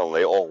nail, and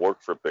they all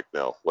work for Big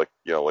Nail, like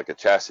like a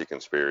chassis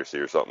conspiracy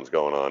or something's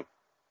going on.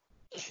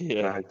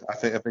 Yeah. I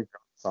think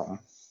something.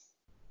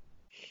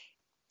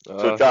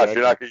 So Josh,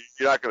 yeah,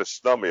 you're not gonna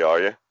snub me, are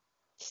you?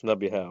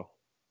 snub you how?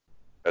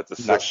 At the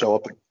Not Sixers? show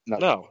up.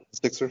 No.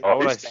 Sixer. Why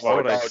would he's I? Why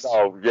would I? going.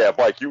 Oh, yeah,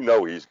 Mike,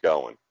 he's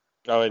going.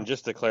 Oh, and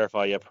just to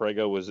clarify, yeah,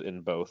 Prego was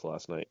in both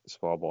last night,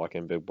 small block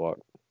and big block.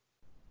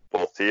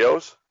 Both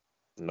Tios?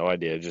 No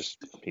idea.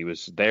 Just he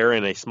was there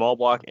in a small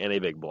block and a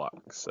big block.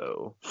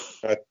 So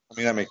I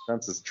mean, that makes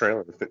sense. This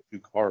trailer to fit 2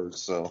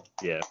 cars, so.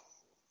 yeah.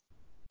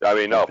 I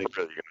mean, no, Big-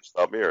 are you gonna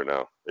snub me or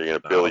no? Are you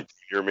gonna No. Billy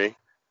Jr. me?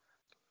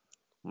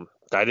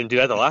 I didn't do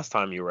that the last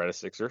time you were at a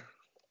Sixer.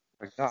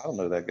 Like, no, I don't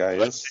know who that guy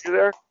Did I is. see you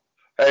there?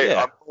 Hey,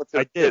 Yeah, I'm going to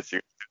I the did. pits.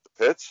 You going to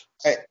the pits?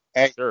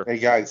 Hey, Sure. hey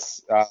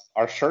guys,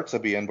 our shirts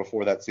will be in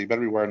before that, so you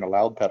better be wearing the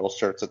Loud Pedal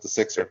shirts at the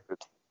Sixer.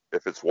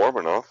 If it's warm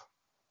enough.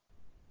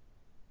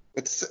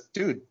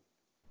 Dude,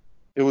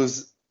 it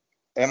was,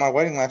 at my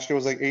wedding last year, it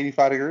was like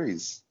 85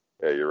 degrees.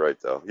 Yeah, you're right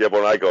though. Yeah,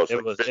 but when I go, it's It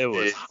like was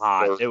 50,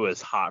 hot. 30. It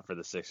was hot for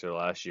the Sixer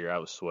last year. I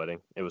was sweating.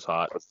 It was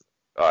hot.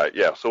 All right,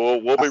 yeah. So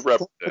we'll be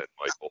repping that,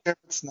 Michael.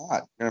 It's not.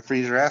 You're going to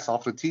freeze your ass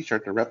off the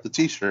t-shirt to rep the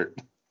t-shirt.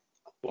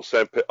 We'll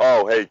send.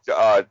 Oh, hey,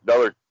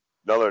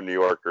 another New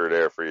Yorker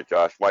there for you,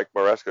 Josh. Mike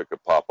Maresca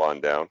could pop on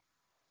down.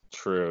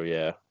 True.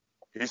 Yeah.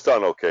 He's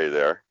done okay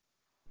there.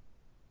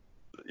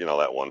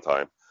 That one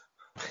time.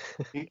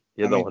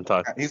 Yeah, the one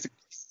time. He's the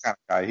kind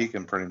of guy, he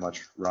can pretty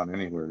much run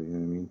anywhere, you know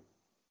what I mean?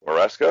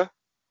 Maresca?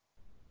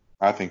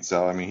 I think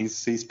so. I mean,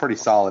 he's pretty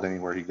solid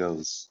anywhere he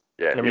goes.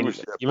 Yeah, I mean,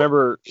 was. you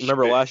remember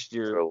last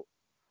year? So,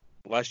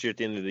 Last year at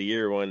the end of the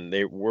year when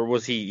where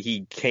was he?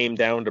 He came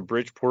down to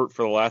Bridgeport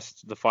for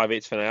the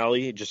 5/8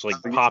 finale. It just like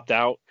popped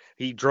out.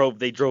 They drove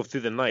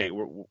through the night.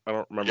 I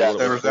don't remember. Yeah, what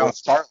they it were was. down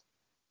Charlotte.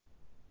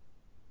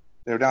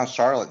 They were down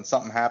Charlotte, and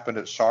something happened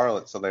at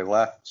Charlotte, so they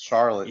left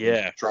Charlotte.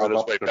 Yeah, and drove on his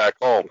up way to- back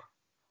home.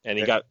 And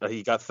he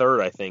got third,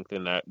 I think,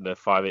 in the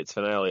 5/8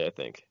 finale. I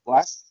think.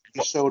 Last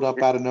he showed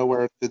up out of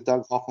nowhere at the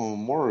Doug Hoffman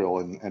Memorial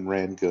and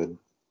ran good.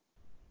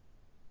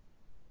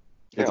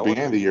 At the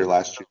beginning of the year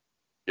last year.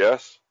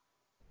 Yes.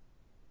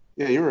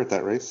 Yeah, you were at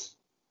that race.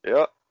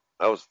 Yeah.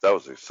 That was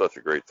such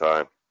a great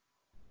time.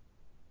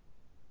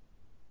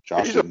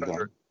 Josh He's didn't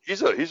go.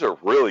 He's a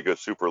really good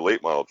super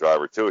late model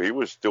driver too. He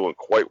was doing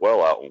quite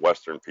well out in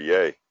Western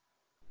PA.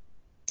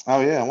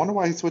 Oh yeah, I wonder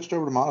why he switched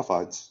over to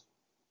modifieds.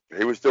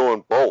 He was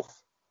doing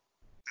both.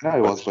 No,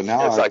 he was, but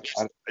now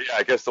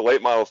I guess the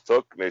late models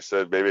took, and they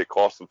said maybe it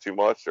cost him too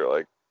much,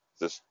 or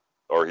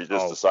he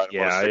just decided.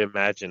 Yeah, I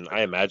imagine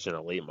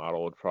a late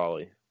model would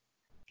probably.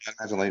 I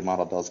imagine late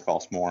model does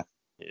cost more.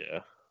 Yeah.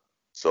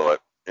 So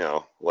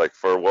like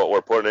for what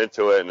we're putting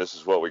into it, and this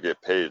is what we get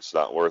paid, it's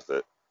not worth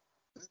it.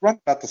 They run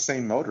about the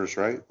same motors,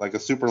 right? Like a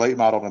super late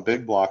model and a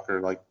big block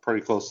are like pretty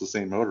close to the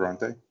same motor,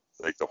 aren't they?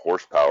 Like the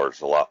horsepower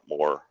is a lot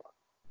more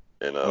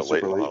in a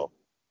late model.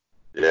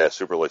 Yeah,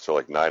 super lates are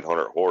like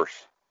 900 horse.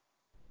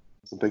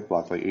 It's a big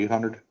block, like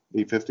 800,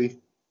 850.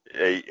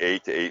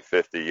 8 to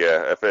 850.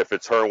 Yeah, if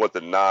it's her with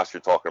the NOS,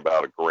 you're talking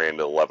about $1,000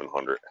 to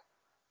 1,100.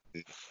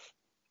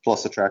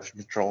 Plus the traction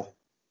control.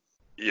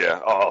 Yeah.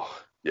 Oh,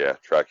 yeah.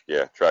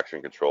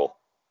 Traction control.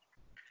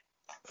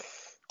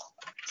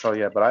 So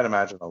yeah, but I'd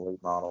imagine a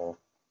late model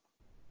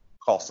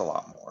costs a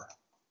lot more.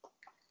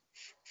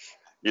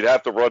 You'd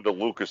have to run the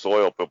Lucas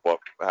Oil, but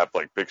have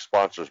like big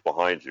sponsors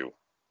behind you.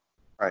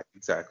 Right,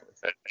 exactly.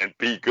 And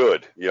be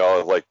good.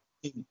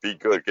 Be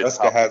good.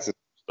 Maresca has it.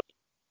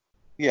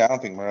 Yeah, I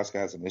don't think Maresca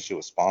has an issue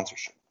with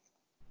sponsorship.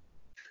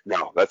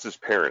 No, that's his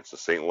parents, the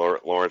St.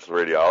 Lawrence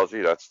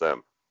Radiology. That's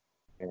them.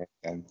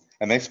 And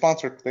they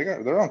sponsor.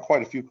 They're on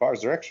quite a few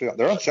cars.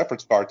 They're on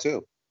Shepard's car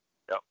too.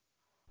 Yep.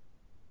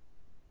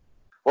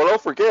 Well,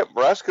 don't forget,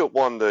 Maresca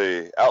won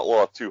the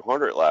Outlaw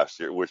 200 last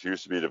year, which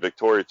used to be the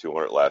Victoria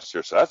 200 last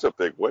year. So that's a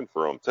big win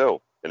for him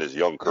too in his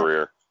young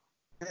career.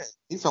 Yeah,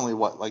 he's only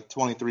like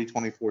 23,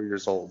 24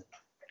 years old.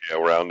 Yeah,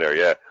 around there.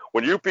 Yeah.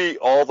 When you beat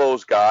all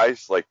those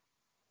guys, like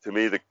to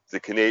me, the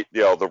Canadian,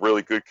 the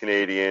really good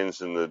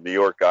Canadians and the New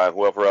York guy,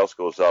 whoever else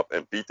goes up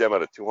and beat them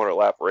at a 200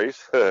 lap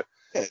race. Yeah,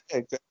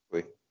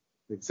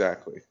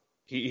 exactly.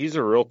 He's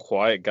a real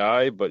quiet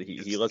guy, but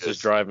he lets his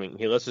driving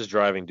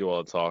do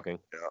all the talking.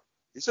 Yeah,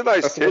 he's a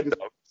nice kid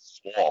though.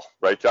 Small,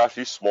 right, Josh?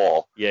 He's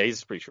small. Yeah,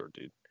 he's a pretty short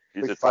dude.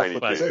 He's a tiny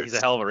But dude. he's a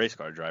hell of a race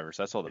car driver,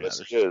 so that's all that Yes,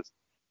 matters. he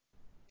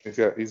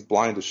is. He's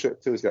blind as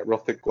shit too. He's got real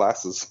thick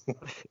glasses.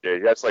 Yeah,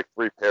 he has like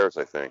 3 pairs,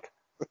 I think.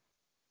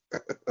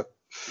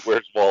 He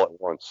wears them all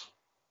at once.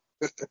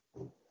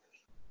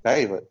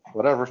 Hey, but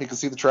whatever. He can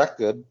see the track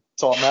good.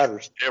 That's all that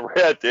matters.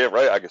 Damn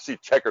right. I can see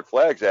checkered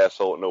flags,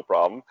 asshole, no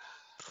problem.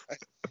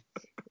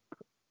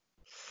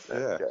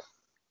 Yeah.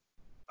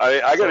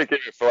 I got to give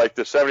it for like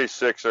the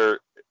 76er.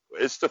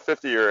 It's the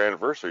 50-year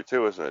anniversary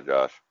too, isn't it,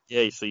 Josh?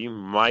 Yeah, so you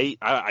might.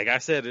 Like I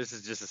said, this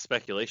is just a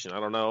speculation. I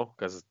don't know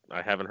because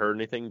I haven't heard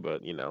anything,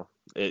 but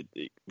it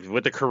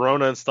with the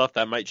Corona and stuff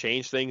that might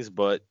change things.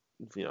 But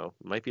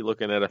might be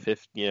looking at a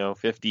 50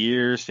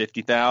 years,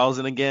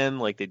 50,000 again,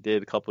 like they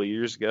did a couple of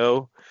years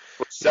ago.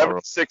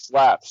 76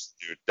 laps,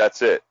 dude.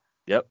 That's it.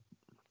 Yep.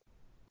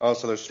 Oh,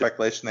 so there's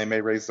speculation they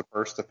may raise the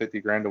purse to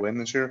 $50,000 to win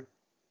this year.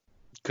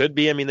 Could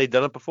be. I mean, they've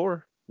done it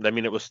before. I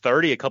mean, it was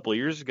 30 a couple of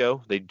years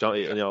ago. They don't.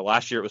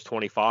 Last year it was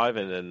 25,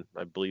 and then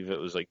I believe it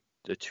was like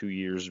the 2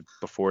 years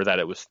before that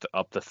it was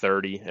up to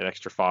 30, an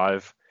extra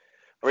 5.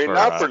 I mean,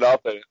 not for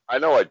nothing. I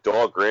know I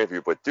dog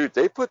Grandview, but dude,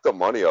 they put the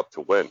money up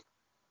to win.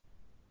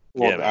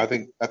 Well, yeah, I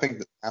think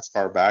the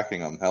NASCAR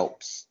backing them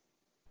helps.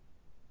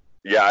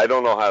 Yeah, I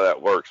don't know how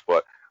that works,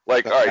 but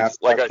like, all right,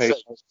 like I said,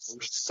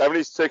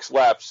 76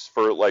 laps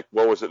for like,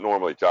 what was it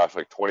normally, Josh?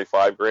 Like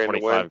 $25,000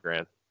 to win.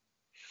 $25,000.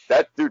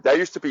 That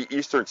used to be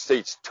Eastern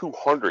State's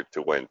 200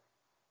 to win.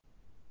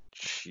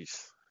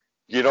 Jeez.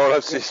 You know what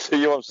I'm saying?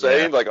 See what I'm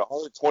saying? Yeah. Like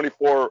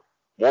 124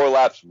 more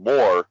laps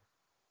more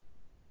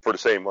for the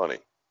same money.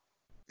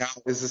 Now,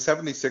 is the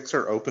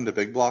 76er open to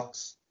big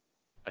blocks?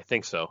 I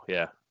think so.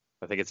 Yeah,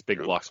 I think it's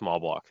big block, small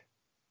block.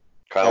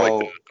 Kind of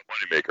like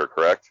the moneymaker,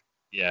 correct?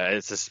 Yeah,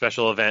 it's a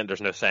special event.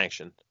 There's no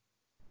sanction.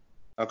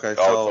 Okay,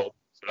 so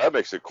that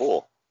makes it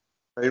cool.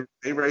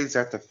 They raise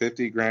that to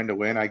 $50,000 to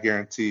win. I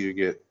guarantee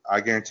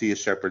you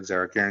Shepherd's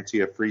there. I guarantee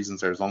you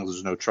Friesen's there as long as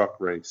there's no truck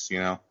race. You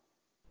know,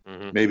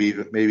 maybe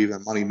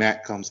even Money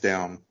Matt comes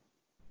down.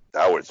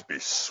 That would be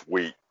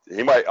sweet.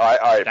 He might.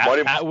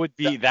 That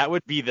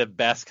would be the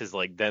best because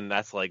like then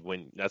that's like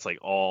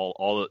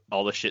all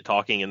the shit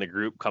talking in the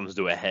group comes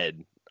to a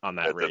head on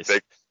that race.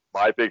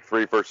 My big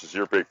three versus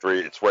your big three.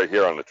 It's right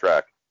here on the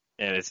track.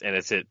 And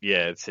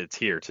it's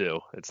here too.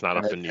 It's not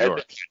up in New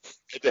York.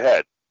 Head to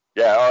head.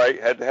 Yeah, all right,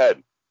 head to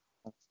head.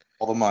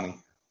 All the money.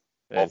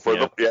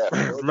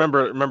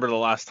 Remember the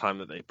last time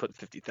that they put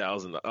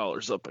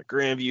 $50,000 up at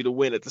Grandview to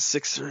win at the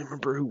Sixer?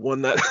 Remember who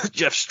won that?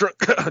 Jeff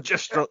Strunk.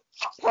 Jeff Strunk.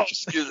 Oh,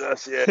 excuse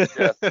us, yeah.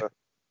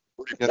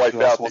 Wiped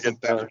out to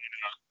get that.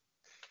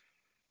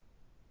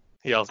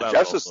 He also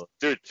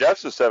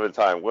Jeff's a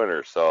 7-time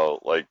winner, so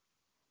like.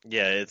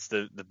 Yeah, it's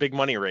the big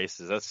money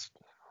races. It's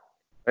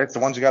the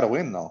ones you got to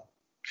win though.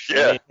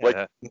 Yeah,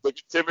 like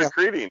Tim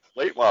McCready,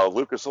 late model,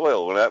 Lucas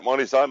Oil. When that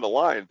money's on the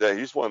line,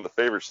 he's one of the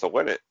favorites to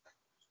win it.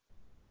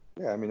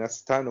 Yeah, I mean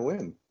that's the time to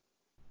win.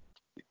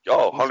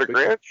 Oh,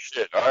 $100,000?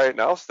 Shit. All right,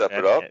 now step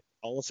it up.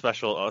 All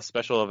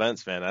special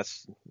events, man.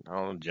 That's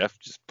Jeff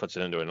just puts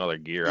it into another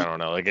gear. I don't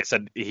know. Like I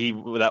said,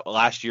 that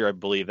last year I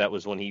believe that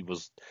was when he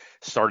was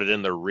started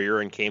in the rear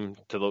and came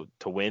to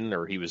win,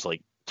 or he was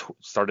like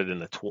started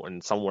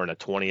in somewhere in the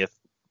 20th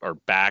or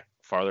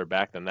farther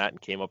back than that and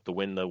came up to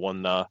win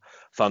the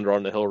Thunder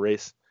on the Hill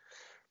race.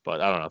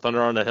 But I don't know,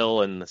 Thunder on the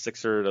Hill and the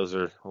Sixer, those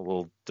are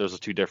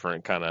two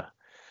different kind of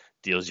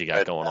deals you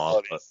got going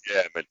on. But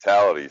yeah,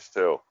 mentalities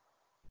too.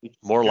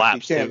 More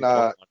laps too.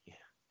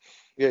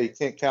 Yeah, you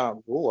can't count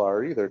out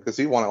Goulart either because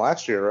he won it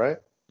last year, right?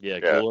 Yeah.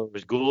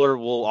 Goulart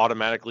will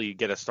automatically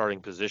get a starting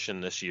position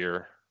this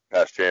year.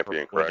 Past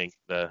champion, correct?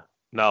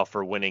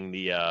 For winning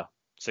the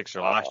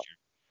Sixer last year.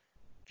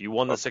 If you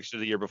won the Sixer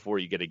the year before,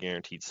 you get a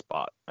guaranteed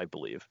spot, I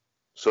believe.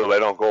 So they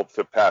don't go up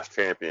to past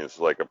champions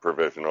like a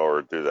provisional,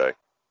 or do they?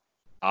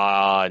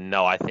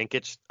 No, I think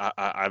it's.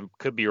 I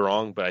could be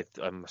wrong, but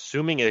I'm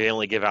assuming they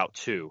only give out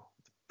 2.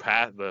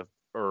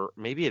 Or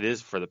maybe it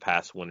is for the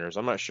past winners.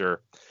 I'm not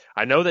sure.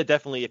 I know that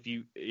definitely if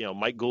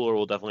Mike Goulart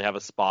will definitely have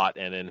a spot,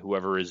 and then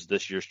whoever is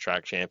this year's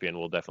track champion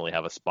will definitely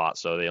have a spot,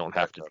 so they don't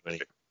have to do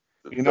anything.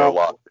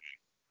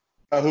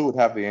 Who would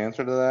have the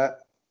answer to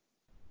that?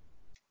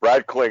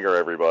 Brad Klinger,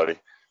 everybody.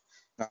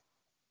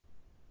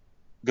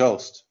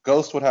 Ghost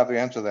would have the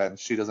answer to that, and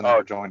she doesn't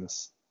ever join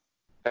us.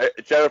 Hey,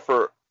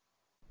 Jennifer,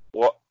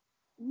 what?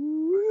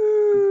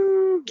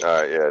 All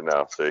right, yeah,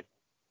 now see.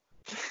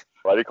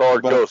 Why do you call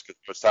her Ghost? Because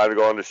when it's time to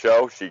go on the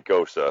show, she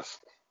ghosts us.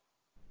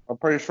 I'm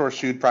pretty sure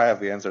she'd probably have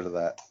the answer to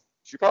that.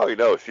 She probably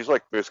knows. She's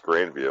like Miss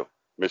Grandview,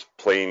 Miss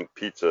Plain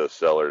Pizza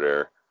Seller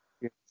there.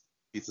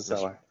 Pizza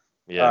Seller.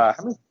 Yeah.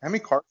 How many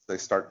cars do they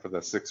start for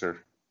the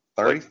Sixer?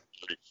 30? Like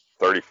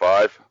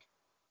 35.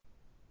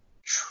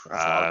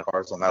 That's a lot of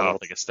cars on that. I don't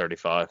think it's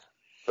 35.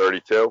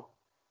 32.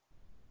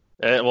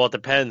 Well, it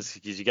depends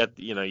because you got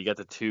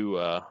the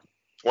 2.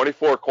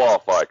 24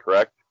 qualify,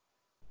 correct?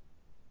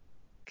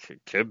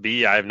 Could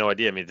be. I have no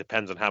idea. I mean, it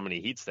depends on how many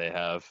heats they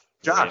have.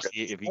 Josh,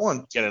 if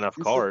you get enough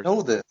cars.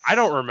 Know this. I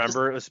don't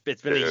remember. It's been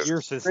a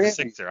year since the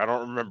Sixer. I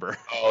don't remember.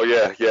 Oh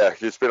yeah.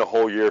 It's been a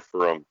whole year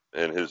for him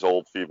and his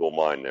old feeble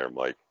mind there,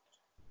 Mike.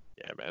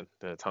 Yeah, man.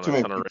 A ton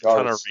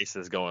of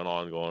races going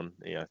on.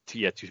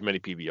 Too many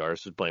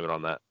PBRs. Just blame it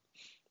on that.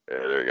 Yeah,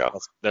 there you go.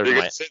 You're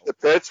going to sit in the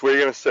pits? Where are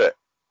you going to sit?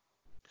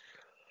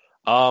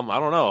 I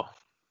don't know.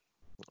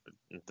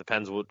 It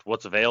depends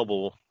what's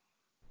available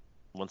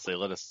once they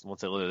let us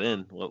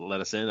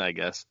in, I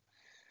guess.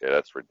 Yeah,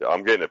 that's ridiculous.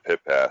 I'm getting a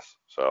pit pass.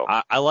 So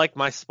I like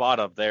my spot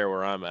up there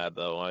where I'm at,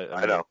 though.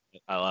 I know.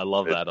 I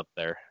love that up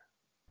there.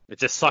 It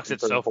just sucks.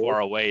 It's so far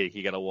away.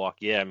 You got to walk.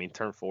 Yeah, I mean,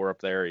 turn 4 up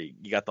there.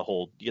 You got the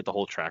whole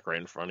track right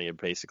in front of you,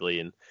 basically,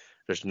 and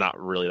there's not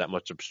really that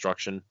much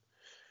obstruction.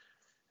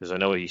 Because I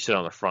know when you sit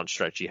on the front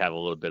stretch, you have a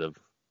little bit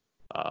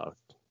of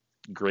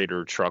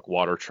grader truck,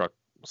 water truck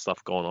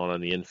stuff going on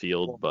in the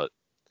infield, but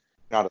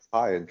not as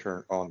high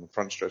on the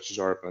front stretches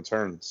are up in the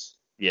turns.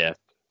 Yeah,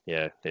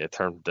 Yeah.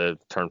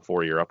 Turn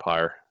 4, you're up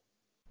higher.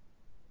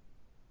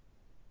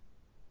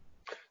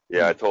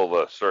 Yeah, I told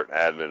a certain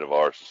admin of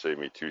ours to save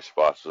me 2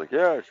 spots. I was like,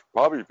 yeah, I should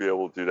probably be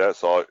able to do that.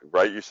 So,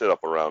 right, you sit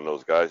up around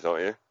those guys, don't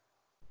you?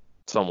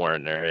 Somewhere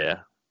in there, yeah.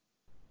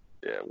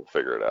 Yeah, we'll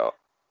figure it out.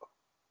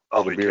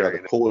 I'll be beer out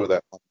of the cooler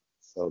that month.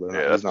 So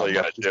yeah, that's all you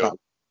got to do.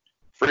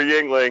 Free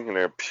Yingling, and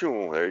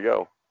there you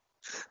go.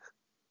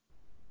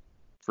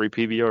 Free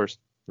PBRs.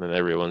 And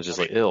everyone's just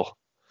like, ill.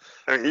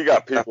 I mean, you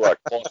got people that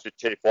caution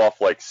tape off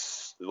like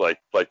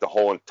the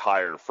whole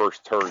entire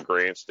first turn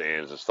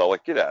grandstands and stuff.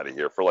 Like, get out of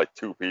here for like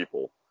 2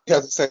 people. Yeah,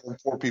 the same when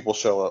 4 people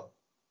show up.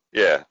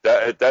 Yeah,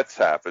 that's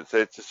happened.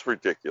 It's just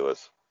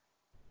ridiculous.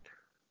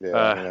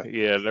 Yeah,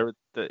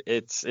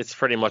 it's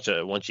pretty much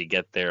once you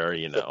get there,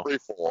 It's a free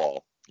for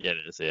all. Yeah, it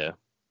is. Yeah.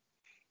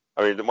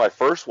 I mean, my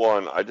first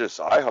one, I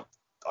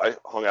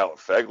hung out with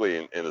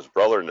Fegley and his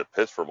brother in the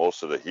pits for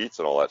most of the heats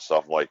and all that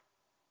stuff. Like,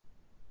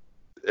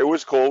 it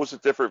was cool. It was a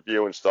different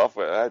view and stuff.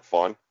 I had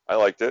fun. I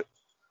liked it.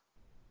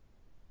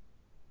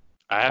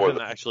 I haven't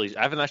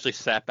actually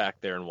sat back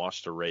there and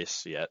watched a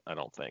race yet. I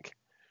don't think.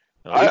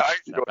 No, I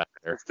enjoyed it.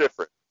 It's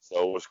different,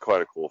 so it was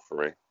quite cool for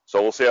me.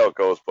 So we'll see how it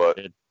goes, but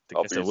I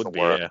guess it would be.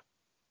 Yeah.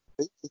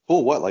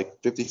 Cool. What,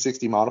 like 50,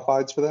 60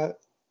 modifieds for that?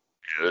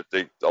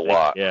 Yeah, a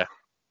lot. Yeah.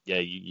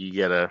 You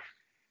get a.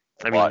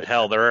 I mean,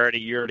 hell,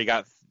 you already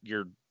got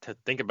to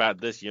think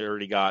about this. You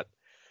already got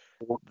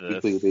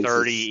the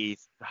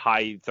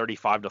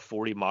 35 to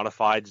 40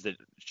 modifieds that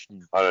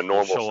on a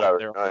normal show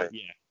Saturday up there. night.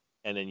 Yeah,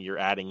 and then you're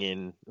adding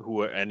in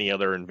any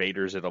other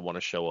invaders that want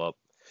to show up.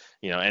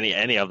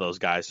 Any of those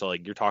guys. So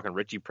like you're talking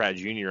Richie Pratt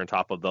Jr. on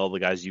top of all the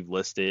guys you've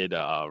listed.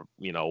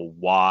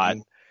 Watt,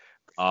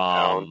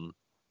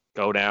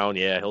 Go Down.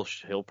 Yeah,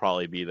 he'll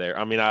probably be there.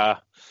 I mean,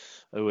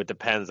 it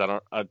depends.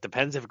 It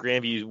depends if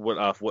Grandview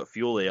what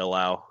fuel they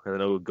allow. I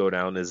know Go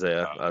Down is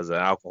as an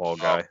alcohol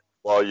guy.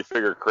 Well, you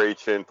figure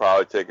Creighton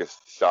probably take a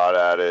shot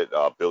at it.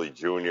 Billy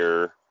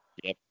Jr.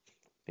 Yep.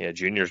 Yeah,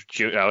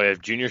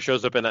 if Junior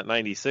shows up in that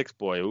 96,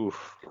 boy,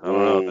 oof. I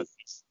don't know.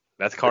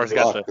 That car's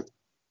got the.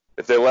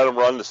 If they let him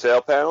run the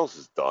sail panels,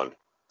 it's done.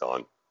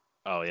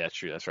 Oh yeah,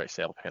 true. That's right.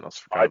 Sail panels.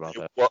 Forgot about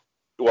that.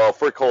 Well,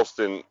 Frick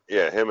Holston,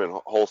 yeah, him and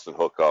Holston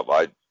hook up.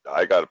 I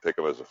got to pick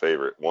him as a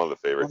favorite, one of the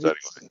favorites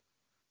anyway.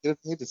 He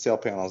didn't need the sail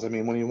panels. I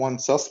mean, when he won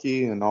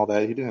Susky and all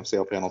that, he didn't have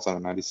sail panels on a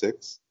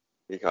 96.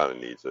 He kind of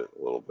needs it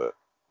a little bit.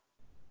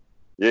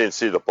 You didn't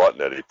see the button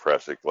that he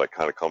pressed. It like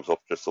kind of comes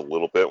up just a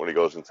little bit when he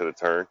goes into the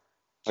turn.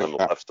 It's on the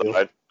left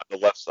side. On the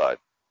left side.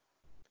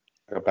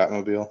 Like a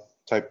Batmobile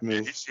type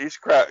move. He's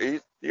crafty.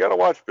 You got to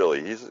watch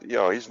Billy. He's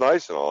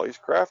nice and all. He's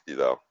crafty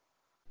though.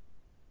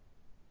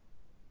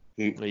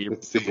 Boy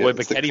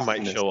Bacchetti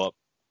might show up.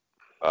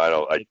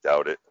 I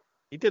doubt it.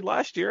 He did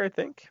last year, I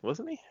think,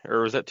 wasn't he?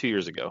 Or was that 2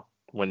 years ago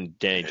when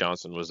Danny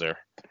Johnson was there?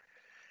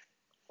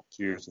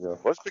 2 years ago.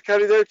 Was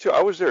Bacchetti there too?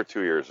 I was there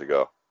 2 years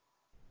ago.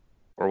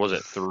 Or was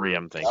it 3?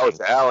 I'm thinking. That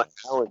was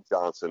Alan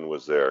Johnson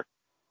was there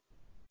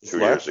 2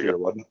 years ago.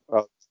 Wasn't it?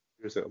 Oh,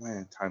 years ago.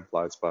 Man, time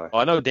flies by. Oh,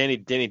 I know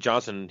Danny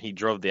Johnson. He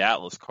drove the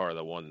Atlas car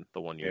the one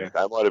year. Yeah,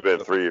 that might have been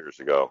 3 years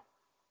ago.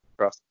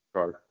 Cross the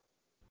car.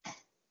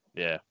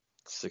 Yeah,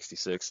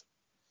 66.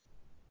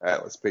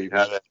 Atlas baby.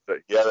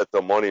 He had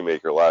the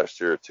moneymaker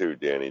last year too.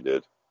 Danny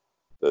did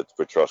the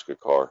Petruska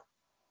car.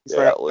 He's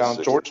ran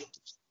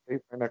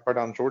that car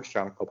down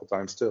Georgetown a couple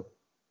times too.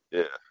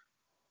 Yeah.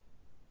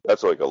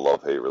 That's like a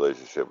love-hate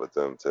relationship with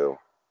them too.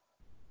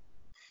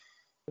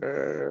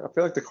 I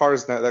feel like that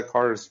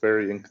car is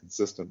very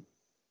inconsistent.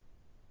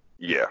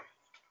 Yeah,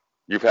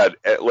 you've had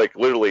like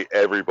literally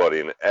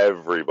everybody in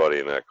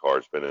that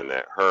car's been in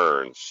that.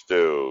 Hearn,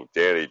 Stu,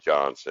 Danny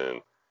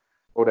Johnson,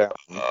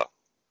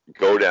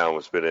 Go Down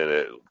has been in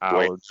it.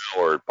 Dwayne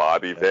Howard,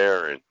 Bobby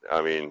Varon.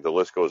 I mean, the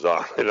list goes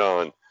on and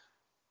on.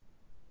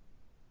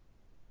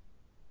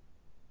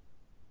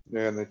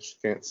 Yeah, and they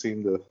just can't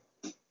seem to.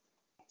 I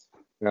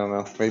don't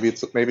know. Maybe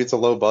it's a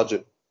low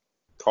budget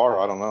car.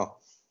 I don't know.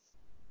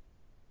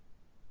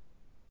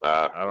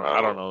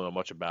 I don't know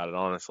much about it,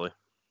 honestly.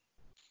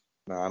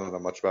 No, I don't know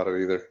much about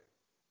it either.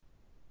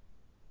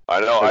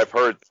 I know. I've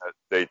heard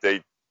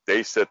that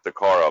they set the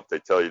car up. They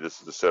tell you this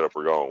is the setup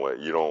we're going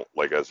with. You don't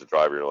like as a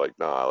driver. You're like,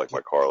 nah, I like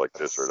my car like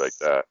this or like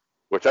that,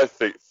 which I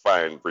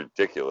find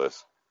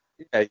ridiculous.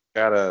 Yeah, you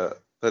gotta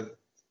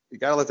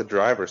let the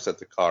driver set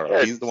the car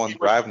up. He's the one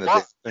driving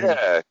the thing.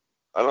 Yeah.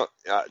 I don't.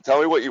 Tell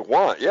me what you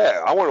want.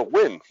 Yeah, I want to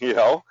win.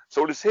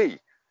 So does he.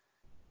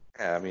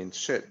 Yeah, I mean,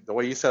 shit. The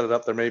way you set it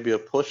up, there may be a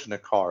push in the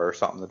car or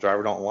something the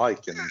driver don't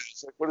like, and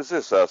it's like, what is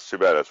this? That's too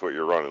bad. That's what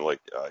you're running. Like,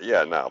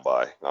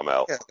 bye. I'm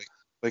out. Yeah,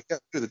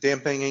 dude, the damn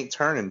thing ain't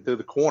turning through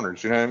the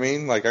corners. You know what I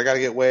mean? Like, I got to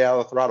get way out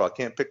of the throttle. I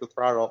can't pick the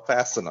throttle up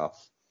fast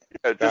enough.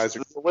 Yeah,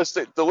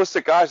 the list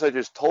of guys I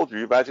just told you.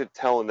 You imagine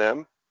telling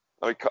them.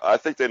 I mean, I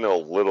think they know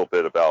a little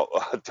bit about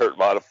dirt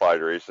modified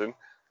racing.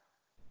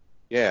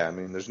 Yeah, I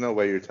mean, there's no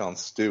way you're telling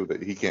Stu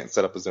that he can't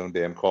set up his own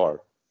damn car.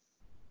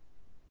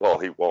 Well,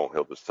 he won't.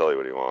 He'll just tell you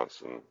what he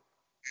wants. And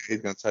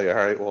he's going to tell you, all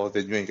right, well,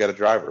 then you ain't got a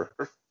driver.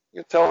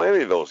 You can tell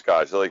any of those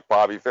guys. Like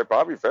Bobby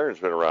Farron's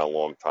been around a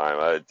long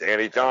time.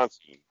 Danny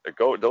Johnson.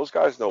 Those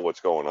guys know what's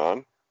going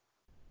on.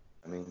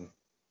 I mean,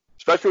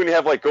 especially when you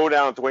have like Go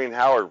Down Dwayne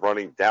Howard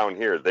running down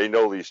here. They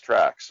know these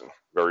tracks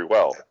very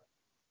well.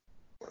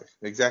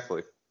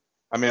 Exactly.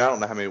 I mean, I don't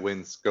know how many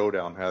wins Go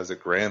Down has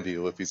at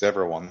Grandview if he's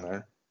ever won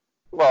there.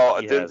 Well,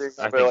 I think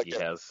he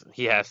has.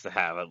 He has to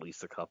have at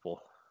least a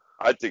couple.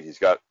 I think he's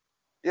got.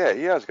 Yeah,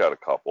 he has got a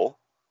couple.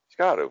 He's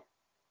got to.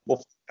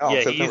 Well,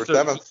 yeah, September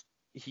 7th.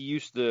 He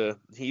used to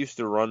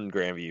run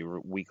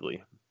Grandview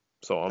weekly,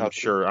 so I'm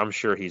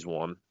sure he's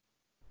won.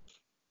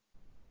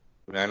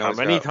 I mean, I know how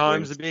many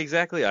times to be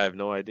exactly? I have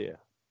no idea.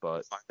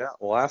 But find out.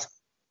 We'll ask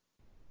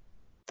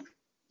him.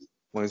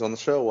 When he's on the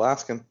show, we'll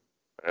ask him.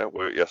 Yeah,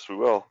 yes, we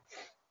will.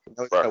 I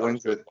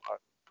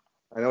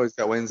know he's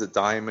got wins at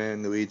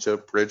Diamond, New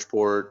Egypt,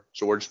 Bridgeport,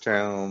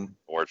 Georgetown,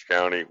 Orange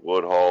County,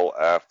 Woodhull,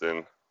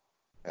 Afton.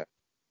 Yeah.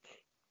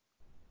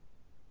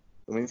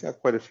 I mean, he's got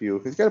quite a few.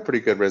 He's got a pretty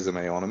good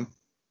resume on him.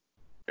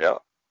 Yeah.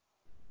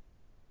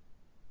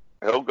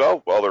 He'll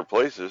go other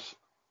places.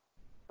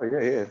 Oh,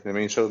 yeah. I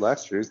mean, he showed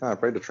last year. He's not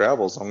afraid to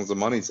travel as long as the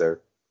money's there.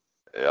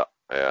 Yeah.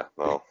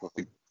 No.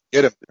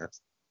 Get him there.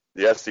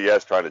 The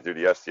SDS, trying to do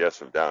the SDS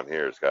from down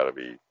here has got to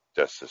be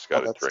just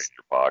got to drain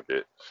your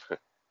pocket.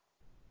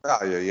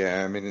 Oh,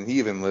 yeah. I mean, and he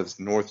even lives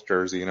North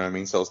Jersey, you know what I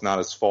mean? So it's not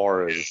as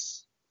far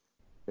as,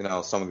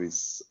 some of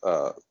these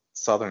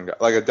southern guys.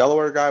 Like a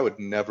Delaware guy would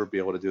never be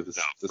able to do this.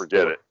 No,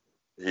 forget it.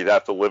 He'd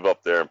have to live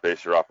up there and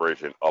base your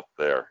operation up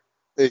there.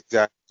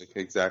 Exactly,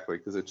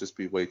 because it'd just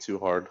be way too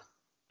hard.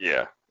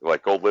 Yeah,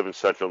 like go live in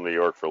central New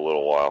York for a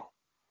little while.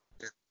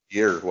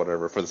 Year,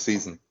 whatever, for the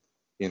season,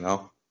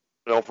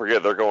 Don't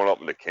forget, they're going up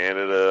into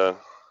Canada.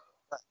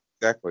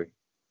 Exactly.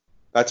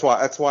 That's why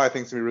I think it's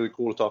going to be really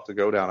cool to talk to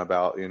Go Down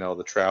about,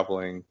 the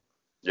traveling.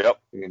 Yep.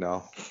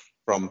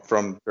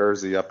 From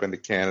Jersey up into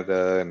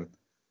Canada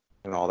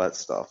and all that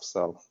stuff.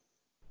 So,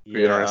 yeah,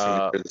 interesting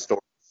to hear the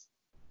story.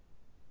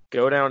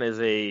 Go Down is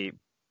a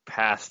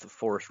past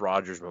Forrest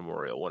Rogers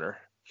Memorial winner.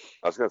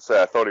 I was going to say,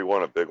 I thought he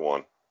won a big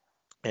one.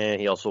 And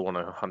he also won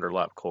a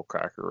 100-lap coal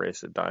cracker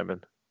race at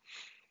Diamond.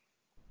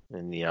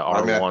 In the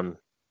R1.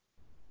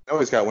 I know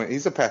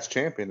he's a past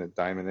champion at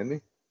Diamond, isn't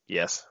he?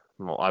 Yes.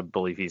 Well, I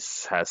believe he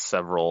has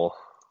several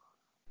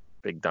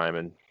big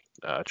Diamond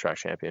track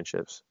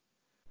championships.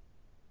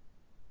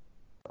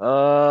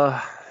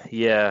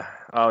 Yeah.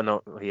 Oh,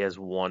 no, he has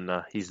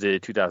one. He's the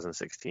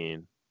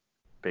 2016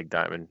 Big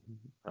Diamond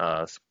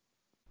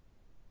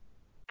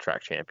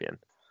track champion.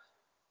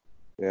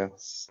 Yeah.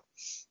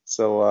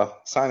 So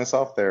sign us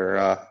off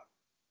there.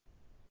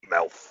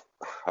 Mouth.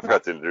 I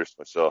forgot to introduce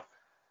myself.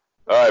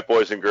 All right,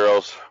 boys and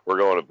girls, we're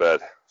going to bed,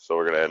 so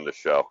we're going to end the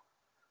show.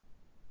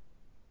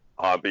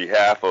 On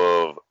behalf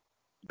of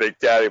Big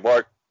Daddy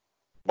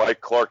Mike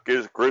Clark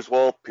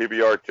Griswold,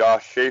 PBR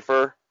Josh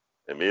Schaefer,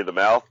 and me, the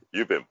Mouth,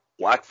 you've been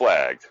black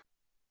flagged.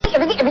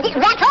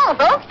 That's all,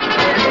 folks.